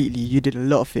completely. You did a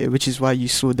lot of it, which is why you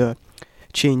saw the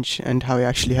change and how it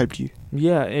actually helped you.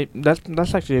 Yeah,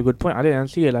 that's actually a good point. I didn't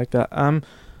see it like that.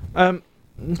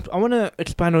 I want to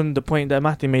expand on the point that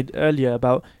Matthew made earlier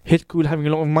about his school having a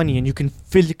lot of money, and you can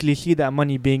physically see that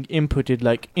money being inputted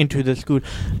like into the school.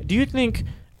 Do you think?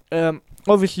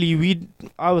 Obviously,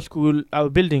 our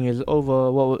building is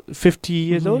over 50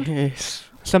 years old, Yes.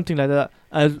 something like that.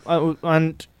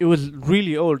 And it was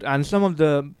really old, and some of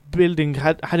the building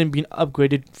hadn't been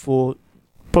upgraded for.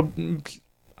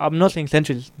 I'm not saying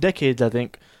centuries, decades, I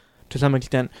think, to some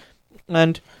extent.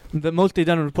 And the most they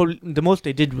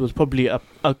did was probably a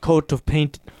coat of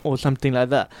paint or something like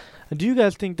that. Do you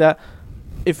guys think that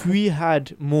if we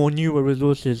had more newer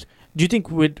resources, do you think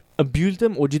we'd abuse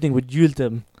them or do you think we'd use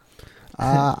them?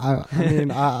 I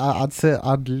mean, I'd say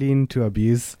I'd lean to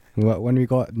abuse. When we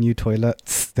got new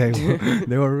toilets, they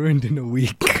were ruined in a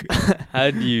week. How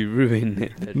do you ruin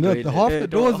it? No, half the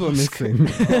doors were missing.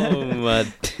 Oh my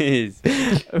days.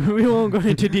 We won't go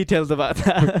into details about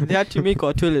that. They had to make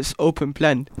our toilets open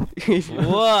plan.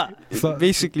 What? So-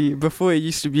 Basically, before it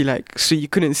used to be like, so you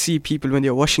couldn't see people when they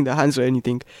were washing their hands or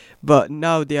anything. But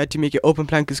now they had to make it open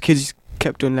plan because kids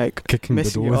kept on like Kicking the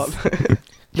messing it doors. up.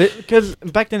 Because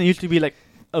back then it used to be like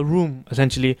a room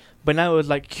essentially, but now it's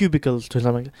like cubicles to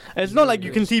something. It's not like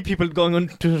you can see people going on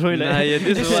to the toilet. Nah, yeah,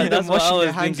 this is See what, them that's what I washing their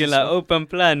was hands thinking. and Like stuff. open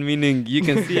plan, meaning you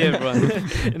can see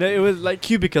everyone. No, it was like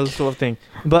cubicles sort of thing.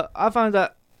 But I found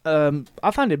that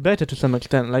I found it better to some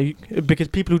extent, like because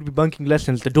people would be bunking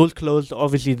lessons. The doors closed,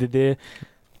 obviously they're there.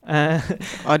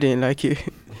 I didn't like it.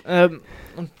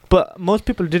 But most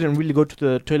people didn't really go to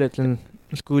the toilets in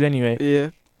school anyway.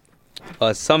 Yeah.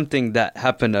 Something that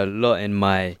happened a lot in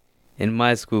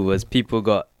my school was people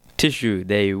got tissue.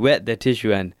 They wet the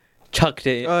tissue and chucked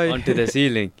it Oh, yeah. onto the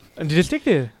ceiling. And did it stick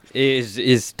there?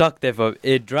 It stuck there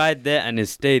it dried there and it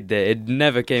stayed there. It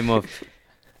never came off.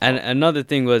 And another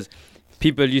thing was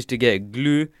people used to get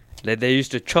glue. Like they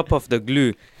used to chop off the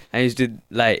glue and used to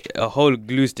like a whole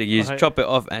glue stick. You used to Right. chop it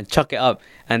off and chuck it up.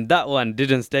 And that one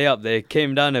didn't stay up there. It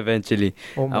came down eventually.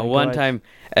 Oh my And one God. time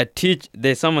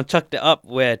someone chucked it up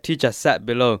where a teacher sat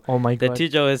below. Oh my The god.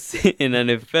 teacher was sitting and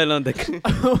it fell on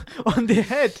the On the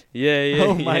head. yeah.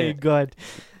 Oh my yeah. god.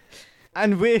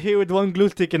 And we're here with one glue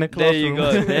stick in a There classroom. you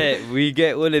go. There, we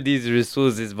get all of these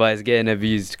resources, but it's getting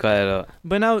abused quite a lot.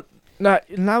 But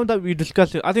now that we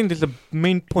discussed it, I think there's a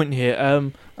main point here.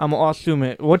 I'm gonna ask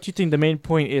Sumit, what do you think the main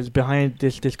point is behind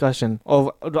this discussion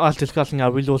of us discussing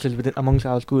our resources amongst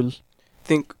our schools? I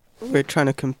think we're trying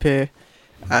to compare,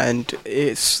 and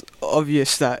it's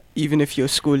obvious that even if your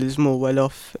school is more well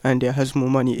off and it has more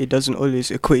money, it doesn't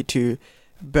always equate to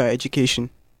better education.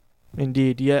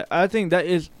 Indeed, yeah. I think that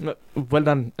is well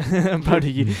done. I'm proud of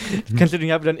you,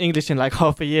 considering I've done English in like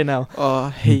half a year now. Oh, I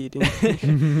hate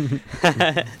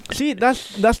it. See,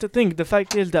 that's the thing. The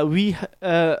fact is that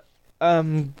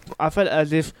I felt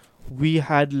as if we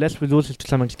had less resources to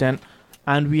some extent,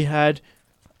 and we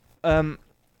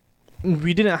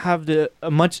didn't have the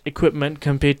much equipment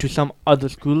compared to some other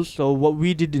schools. So what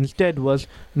we did instead was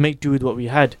make do with what we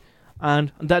had.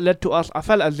 and that led to us. I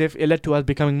felt as if it led to us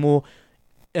becoming more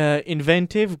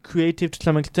inventive, creative to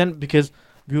some extent, because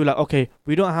we were like, okay,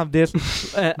 we don't have this.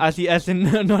 I see Essen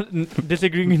not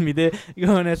disagreeing with me there.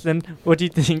 Go on, Essen. What do you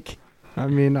think? I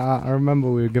mean, I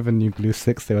remember we were given new glue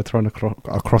sticks. They were thrown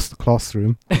across the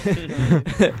classroom.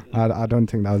 I don't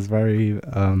think that was very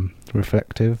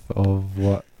reflective of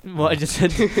what I just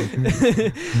said.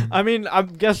 I mean, I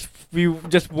guess we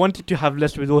just wanted to have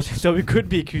less resources so we could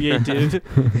be creative.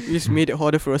 We just made it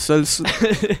harder for ourselves.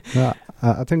 Yeah,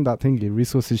 I think that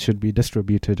resources should be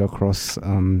distributed across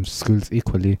schools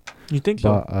equally. You think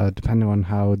so? But depending on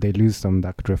how they lose them,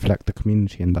 that could reflect the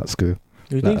community in that school.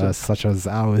 You think so? Such as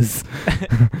ours.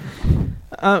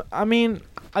 I mean,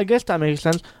 I guess that makes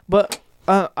sense. But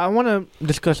I want to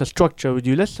discuss a structure with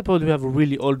you. Let's suppose we have a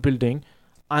really old building,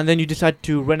 and then you decide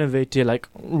to renovate it, like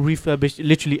refurbish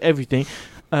literally everything,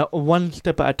 one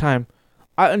step at a time.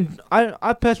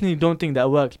 I personally don't think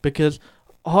that works, because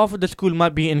half of the school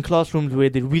might be in classrooms where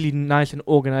they're really nice and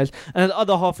organized, and the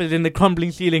other half is in the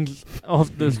crumbling ceilings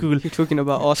of the school. You're talking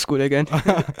about our school again.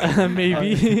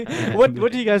 Maybe. What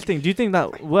do you guys think? Do you think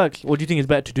that works, or do you think it's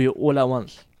better to do it all at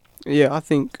once? Yeah,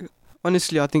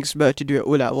 honestly, I think it's better to do it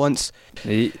all at once.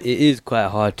 It is quite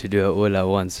hard to do it all at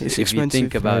once. It's if you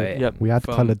think expensive. about it. Yep. We had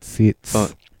coloured seats.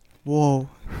 Whoa.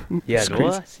 Yeah, It's crazy.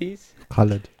 what? Seats?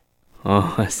 Coloured.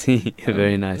 Oh, I see.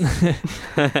 Very nice.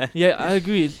 Yeah, I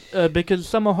agree. Because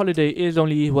summer holiday is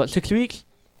only 6 weeks,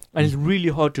 and it's really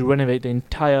hard to renovate the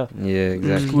entire Yeah,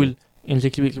 exactly. school in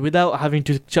 6 weeks without having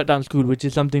to shut down school, which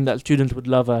is something that students would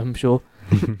love, I'm sure.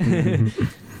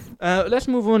 Let's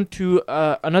move on to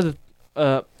another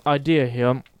idea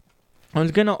here. I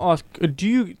was gonna ask, do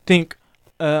you think?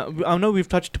 I know we've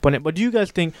touched upon it, but do you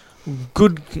guys think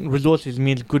good resources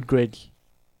means good grades?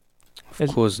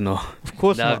 Of course not. Of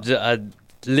course not.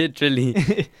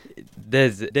 Literally,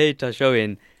 there's data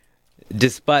showing,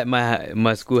 despite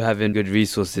my school having good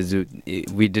resources,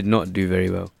 we did not do very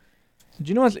well. Do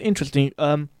you know what's interesting?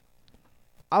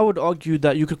 I would argue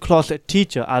that you could class a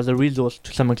teacher as a resource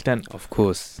to some extent. Of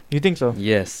course. You think so?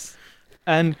 Yes.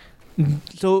 And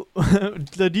so,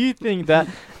 so do you think that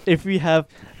if we have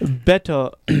better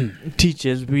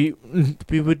teachers, we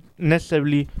would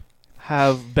necessarily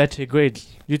have better grades?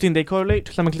 Do you think they correlate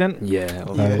to some extent? Yeah,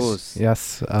 of course.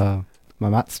 Yes, my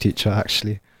maths teacher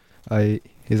actually.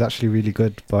 He's actually really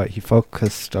good, but he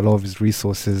focused a lot of his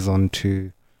resources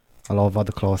onto a lot of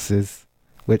other classes,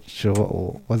 which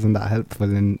wasn't that helpful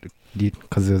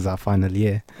because it was our final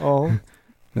year. Oh.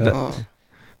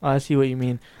 I see what you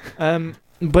mean.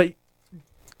 But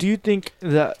do you think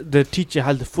that the teacher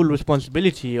has the full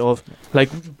responsibility of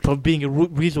being a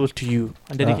resource to you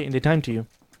and dedicating the time to you?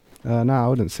 No, I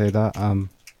wouldn't say that.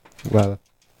 Well,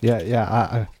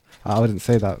 yeah, I wouldn't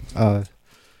say that. I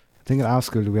think at our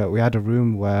school we had a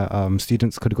room where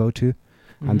students could go to,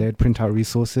 and they'd print out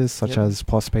resources such as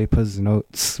past papers,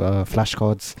 notes,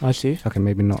 flashcards. I see. Okay,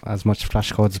 maybe not as much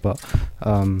flashcards, but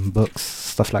books,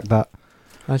 stuff like that.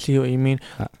 I see what you mean.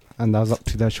 And that was up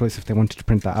to their choice if they wanted to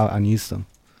print that out and use them.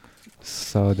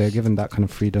 So they're given that kind of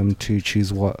freedom to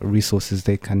choose what resources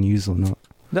they can use or not.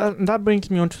 That brings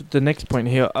me on to the next point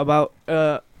here about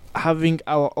having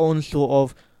our own sort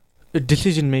of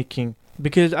decision making,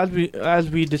 because as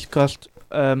we discussed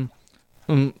half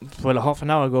an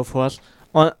hour ago for us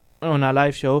on our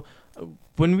live show,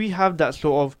 when we have that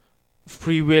sort of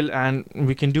free will and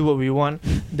we can do what we want,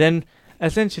 then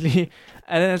essentially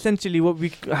what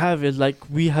we have is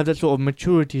we have that sort of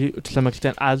maturity to some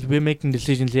extent as we're making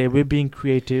decisions here, we're being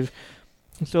creative.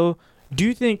 So do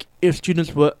you think if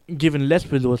students were given less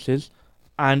resources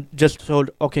and just told,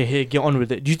 okay, here, get on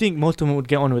with it, do you think most of them would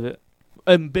get on with it?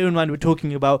 Bear in mind, we're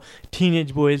talking about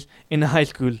teenage boys in high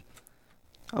school.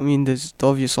 I mean, the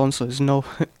obvious answer is no.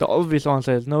 The obvious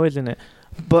answer is no, isn't it?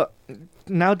 But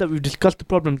now that we've discussed the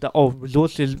problem that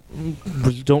resources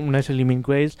don't necessarily mean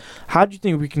grades, how do you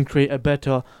think we can create a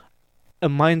better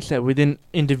mindset within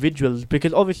individuals?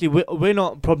 Because obviously we're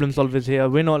not problem solvers here.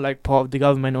 We're not part of the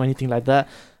government or anything like that.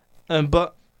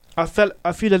 But I feel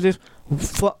as if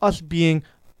for us being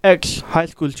ex-high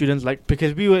school students,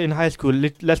 because we were in high school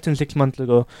less than 6 months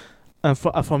ago,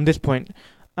 from this point,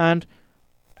 and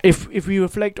if we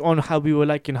reflect on how we were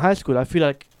in high school, I feel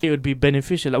like it would be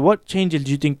beneficial. What changes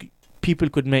do you think people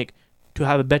could make to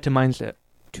have a better mindset?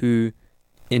 To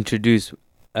introduce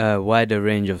a wider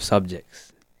range of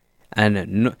subjects.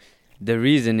 And the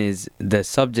reason is the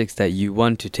subjects that you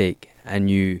want to take and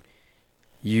you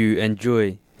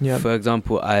enjoy. Yeah. For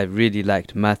example, I really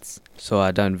liked maths, so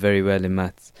I done very well in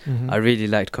maths. Mm-hmm. I really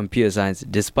liked computer science.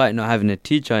 Despite not having a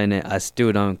teacher in it, I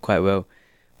still done quite well.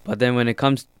 But then when it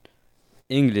comes to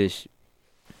English,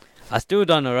 I still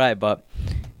done alright, but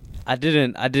I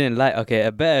didn't like. Okay,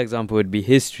 a better example would be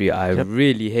history. I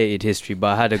really hated history, but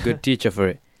I had a good teacher for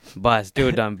it. But I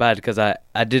still done bad because I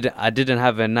didn't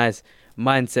have a nice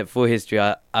mindset for history.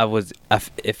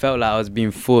 It felt like I was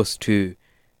being forced to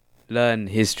learn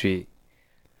history.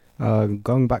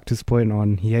 Going back to his point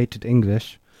on he hated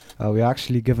English, we were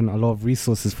actually given a lot of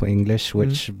resources for English,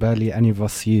 which barely any of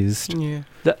us used. Yeah,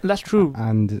 that's true.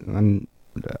 And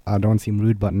I don't seem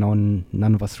rude, but none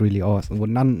of us really asked. Well,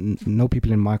 no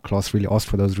people in my class really asked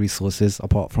for those resources,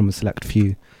 apart from a select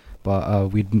few. But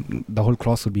the whole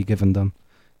class would be given them,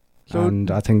 and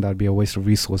I think that'd be a waste of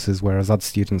resources, whereas other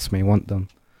students may want them.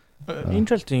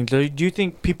 Interesting. So, do you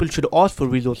think people should ask for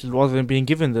resources rather than being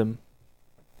given them?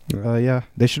 Yeah,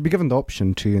 they should be given the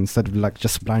option to, instead of like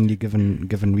just blindly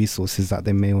given resources that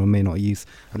they may or may not use.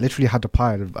 I literally had a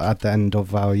pile at the end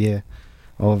of our year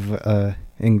of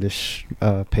English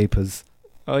papers.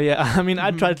 Oh yeah, I mean,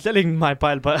 I tried selling my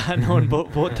pile, but no one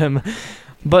bought them.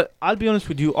 But I'll be honest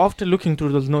with you, after looking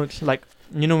through those notes, like,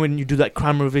 you know, when you do that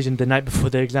cram revision the night before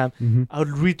the exam, I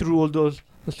would read through all those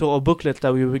sort of booklets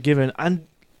that we were given, and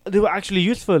they were actually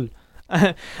useful.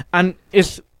 And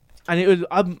it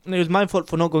was my fault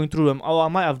for not going through them. Oh, I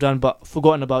might have done, but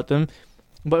forgotten about them.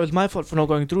 But it was my fault for not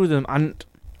going through them, and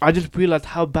I just realized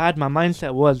how bad my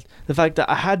mindset was. The fact that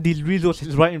I had these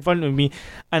resources right in front of me,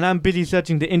 and I'm busy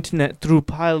searching the internet through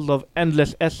piles of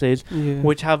endless essays,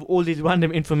 which have all this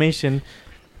random information.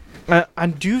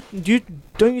 And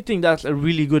don't you think that's a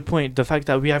really good point? The fact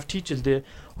that we have teachers there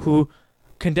who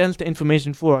condense the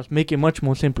information for us, make it much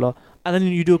more simpler, and then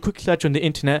you do a quick search on the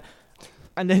internet,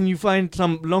 and then you find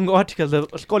some long articles,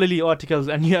 scholarly articles,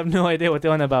 and you have no idea what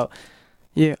they're on about.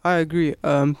 Yeah, I agree.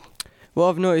 What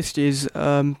I've noticed is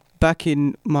back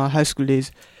in my high school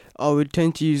days, I would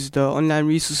tend to use the online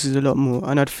resources a lot more,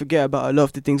 and I'd forget about a lot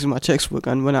of the things in my textbook,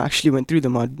 and when I actually went through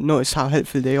them, I'd notice how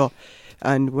helpful they are.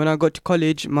 And when I got to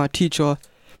college, my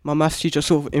maths teacher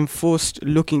sort of enforced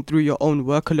looking through your own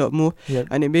work a lot more,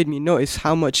 and it made me notice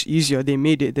how much easier they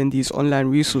made it than these online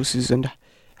resources and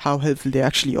how helpful they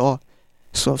actually are.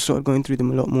 So I've started going through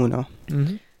them a lot more now.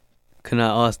 Mm-hmm. Can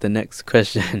I ask the next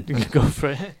question? Go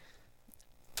for it.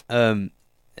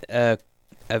 A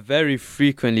very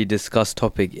frequently discussed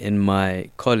topic in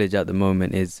my college at the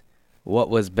moment is what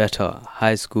was better,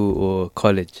 high school or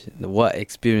college? What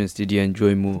experience did you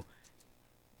enjoy more,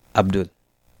 Abdul?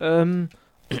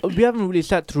 We haven't really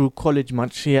sat through college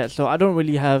much yet, so I don't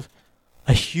really have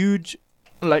a huge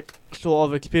sort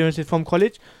of experiences from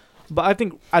college. But I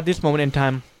think at this moment in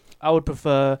time, I would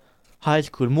prefer high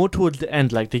school, more towards the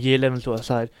end, like the year 11 sort of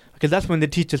side, because that's when the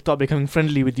teachers start becoming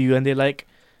friendly with you, and they're like,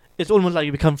 it's almost like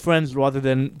you become friends rather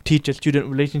than teacher-student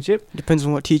relationship. Depends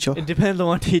on what teacher. It depends on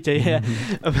what teacher, yeah.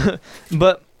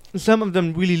 But some of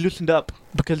them really loosened up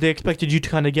because they expected you to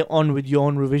kind of get on with your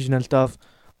own revision and stuff,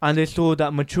 and they saw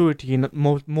that maturity in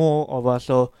more of us,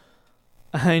 so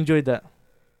I enjoyed that.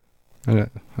 I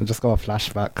just got a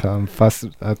flashback. First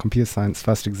computer science,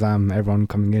 first exam, everyone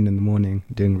coming in the morning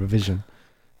doing revision.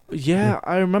 Yeah,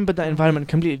 I remember that environment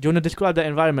completely. Do you want to describe that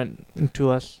environment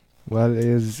to us? Well,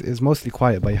 it was mostly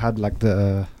quiet, but you had like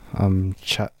the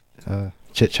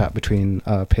chit chat between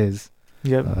peers,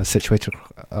 situated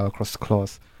across the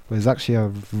class. It was actually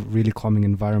a really calming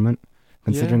environment,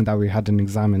 considering that we had an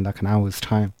exam in like an hour's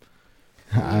time,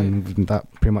 and that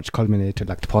pretty much culminated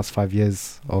like the past 5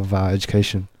 years of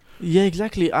education. Yeah,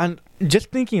 exactly. And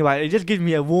just thinking about it just gives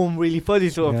me a warm, really fuzzy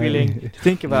sort of feeling to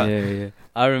think about. Yeah.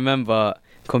 I remember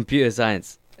computer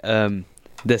science.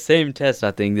 The same test,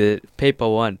 I think, the paper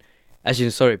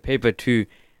 2,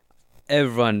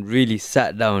 everyone really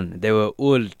sat down. They were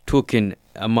all talking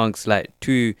amongst like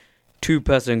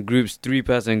two-person groups,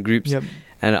 3-person groups. Yep.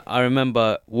 And I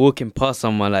remember walking past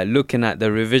someone, like looking at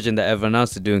the revision that everyone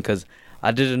else is doing, because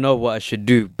I didn't know what I should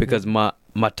do, because my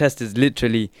test is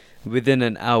literally within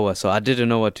an hour, so I didn't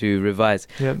know what to revise.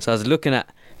 Yep. So I was looking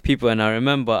at people, and I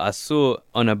remember I saw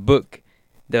on a book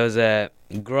there was a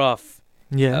graph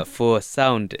for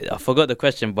sound. I forgot the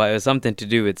question, but it was something to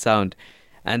do with sound.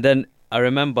 And then I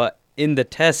remember in the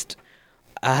test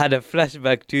I had a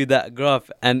flashback to that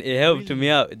graph, and it helped me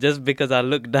out just because I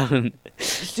looked down.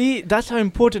 See, that's how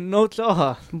important notes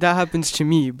are. That happens to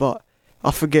me, but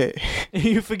I forget.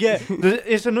 You forget.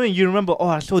 It's annoying. You remember,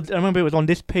 I remember it was on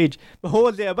this page. But what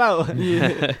was it about?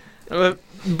 Yeah.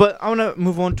 But I want to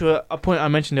move on to a point I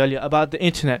mentioned earlier about the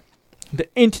internet. The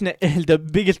internet is the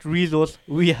biggest resource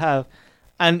we have.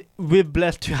 And we're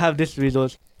blessed to have this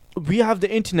resource. We have the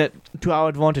internet to our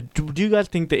advantage. Do you guys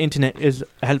think the internet is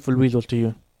a helpful resource to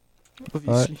you?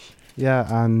 Obviously. Yeah,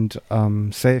 and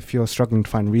say if you're struggling to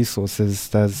find resources,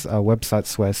 there's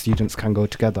websites where students can go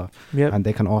together Yep. and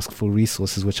they can ask for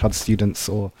resources which other students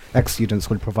or ex-students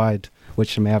will provide,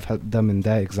 which may have helped them in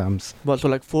their exams. But so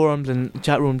like forums and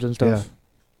chat rooms and stuff.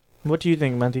 Yeah. What do you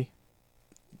think, Mandy?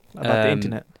 About the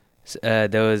internet?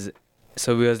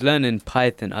 We was learning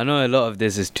Python. I know a lot of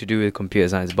this is to do with computer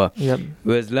science, but Yep.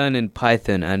 we was learning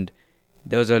Python, and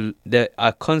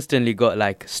I constantly got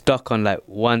like stuck on like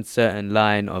one certain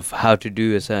line of how to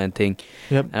do a certain thing.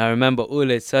 Yep. And I remember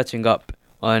always searching up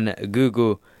on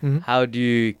Google, Mhm. how do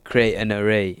you create an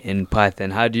array in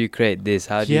Python? How do you create this?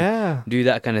 How do Yeah. you do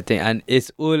that kind of thing? And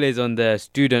it's always on the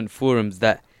student forums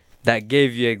that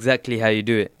gave you exactly how you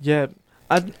do it. Yeah.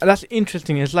 And that's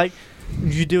interesting. It's like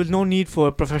there was no need for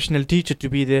a professional teacher to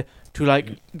be there to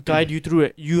like guide you through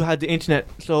it. You had the internet,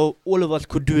 so all of us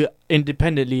could do it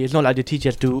independently. It's not like the teacher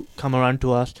has to come around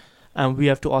to us and we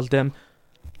have to ask them.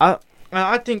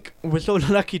 I think we're so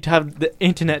lucky to have the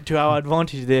internet to our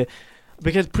advantage there,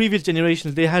 because previous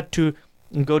generations, they had to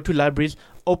go to libraries,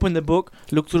 open the book,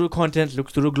 look through the contents,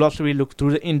 look through the glossary, look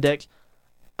through the index,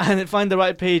 and then find the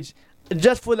right page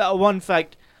just for that one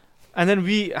fact. And then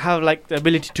we have like the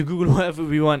ability to Google whatever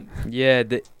we want. Yeah,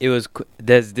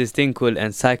 there's this thing called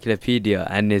encyclopedia,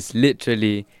 and it's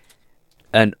literally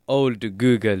an old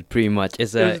Google, pretty much.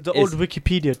 It's the old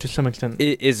Wikipedia to some extent.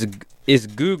 It's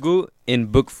Google in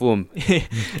book form.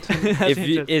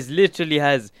 It literally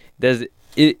has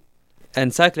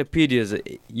encyclopedias.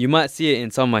 You might see it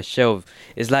in some of my shelves.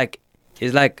 It's like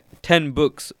 10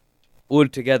 books all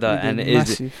together, and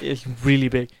it's really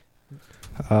big.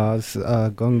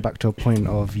 Going back to a point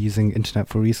of using internet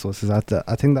for resources, I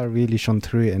think that really shone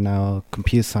through in our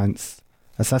computer science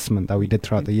assessment that we did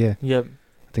throughout the year. Yep.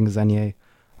 I think it's NEA.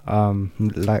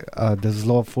 There's a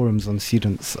lot of forums on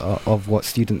students of what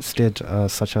students did,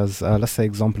 such as let's say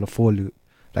example of for loop.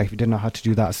 Like if you didn't know how to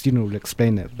do that, a student will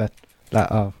explain it, but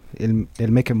it'll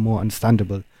make it more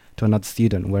understandable to another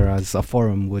student, whereas a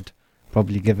forum would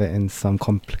probably give it in some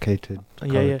complicated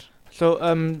code. Yeah.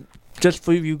 So just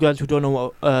for you guys who don't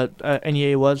know what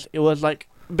NEA was, it was like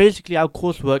basically our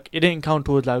coursework. It didn't count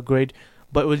towards our grade,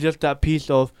 but it was just that piece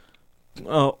of,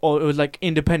 or it was like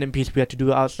independent piece we had to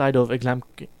do outside of exam.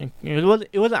 It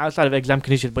wasn't outside of exam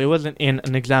conditions, but it wasn't in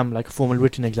an exam like a formal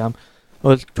written exam. It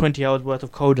was 20 hours worth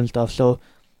of code and stuff. So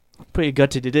pretty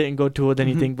gutted. It didn't go towards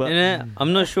anything. But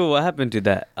I'm not sure what happened to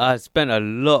that. I spent a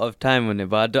lot of time on it,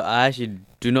 but I actually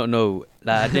do not know.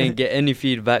 Like I didn't get any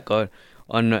feedback on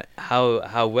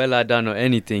how well I done or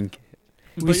anything.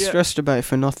 We stressed about it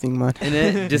for nothing, man.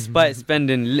 And despite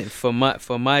spending for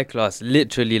my class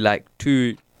literally like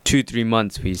 2-3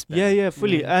 months we spent. Yeah,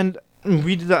 fully. And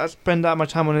we did spend that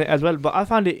much time on it as well. But I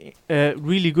found it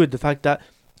really good, the fact that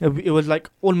it was like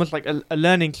almost like a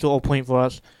learning sort of point for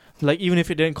us. Like even if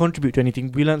it didn't contribute to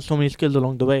anything, we learned so many skills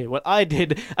along the way. Well, I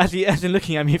did, as he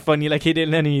looking at me funny, like he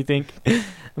didn't learn anything.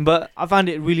 But I found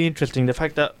it really interesting, the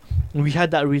fact that we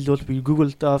had that resource. We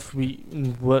Googled stuff, we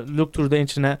looked through the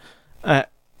internet,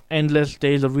 endless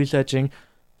days of researching,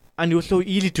 and it was so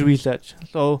easy to research.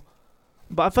 So,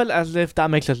 but I felt as if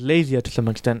that makes us lazier to some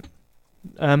extent.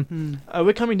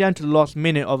 We're coming down to the last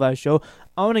minute of our show.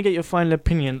 I want to get your final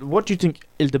opinion. What do you think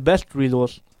is the best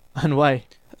resource and why?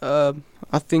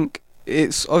 I think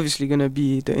it's obviously going to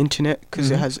be the internet because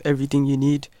it has everything you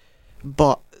need,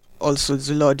 but also there's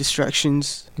a lot of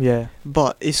distractions. Yeah.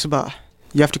 But it's about,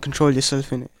 you have to control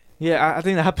yourself in it. Yeah, I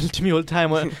think that happens to me all the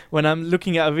time when I'm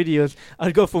looking at videos.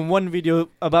 I'll go from one video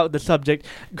about the subject,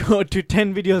 go to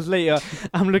 10 videos later,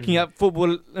 I'm looking at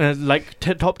football, like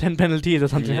top 10 penalties or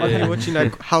something. Yeah. You're watching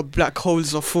like how black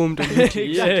holes are formed on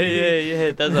YouTube.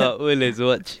 Yeah, that's what I always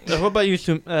watch. What about you,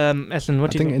 Essen?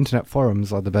 What do you think? Internet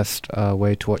forums are the best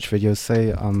way to watch videos.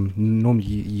 Say,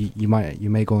 normally you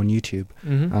may go on YouTube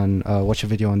and watch a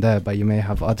video on there, but you may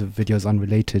have other videos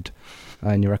unrelated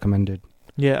and you're recommended.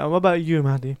 Yeah, and what about you,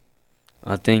 Mahdi?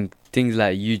 I think things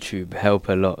like YouTube help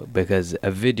a lot because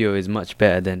a video is much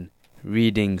better than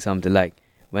reading something. Like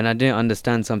when I didn't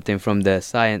understand something from the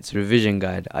science revision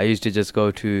guide, I used to just go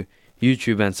to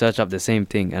YouTube and search up the same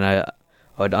thing, and I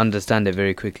would understand it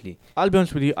very quickly. I'll be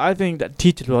honest with you, I think that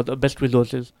teachers are the best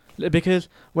resources, because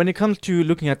when it comes to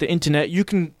looking at the internet, you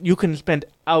can spend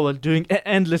hours doing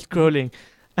endless scrolling,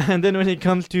 and then when it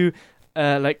comes to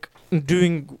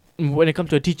when it comes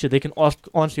to a teacher, they can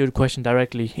answer your question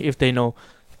directly if they know.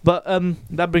 But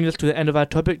that brings us to the end of our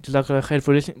topic. Jazakallah khair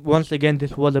for listening. Once again,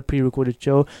 this was a pre-recorded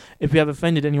show. If we have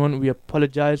offended anyone, we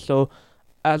apologize. So,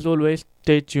 as always,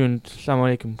 stay tuned.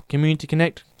 Assalamu alaikum. Community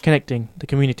Connect, connecting the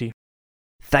community.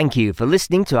 Thank you for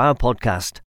listening to our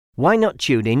podcast. Why not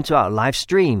tune in to our live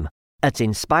stream at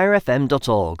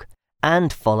inspirefm.org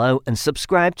And follow and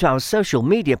subscribe to our social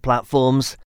media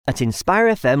platforms at Inspire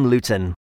FM Luton.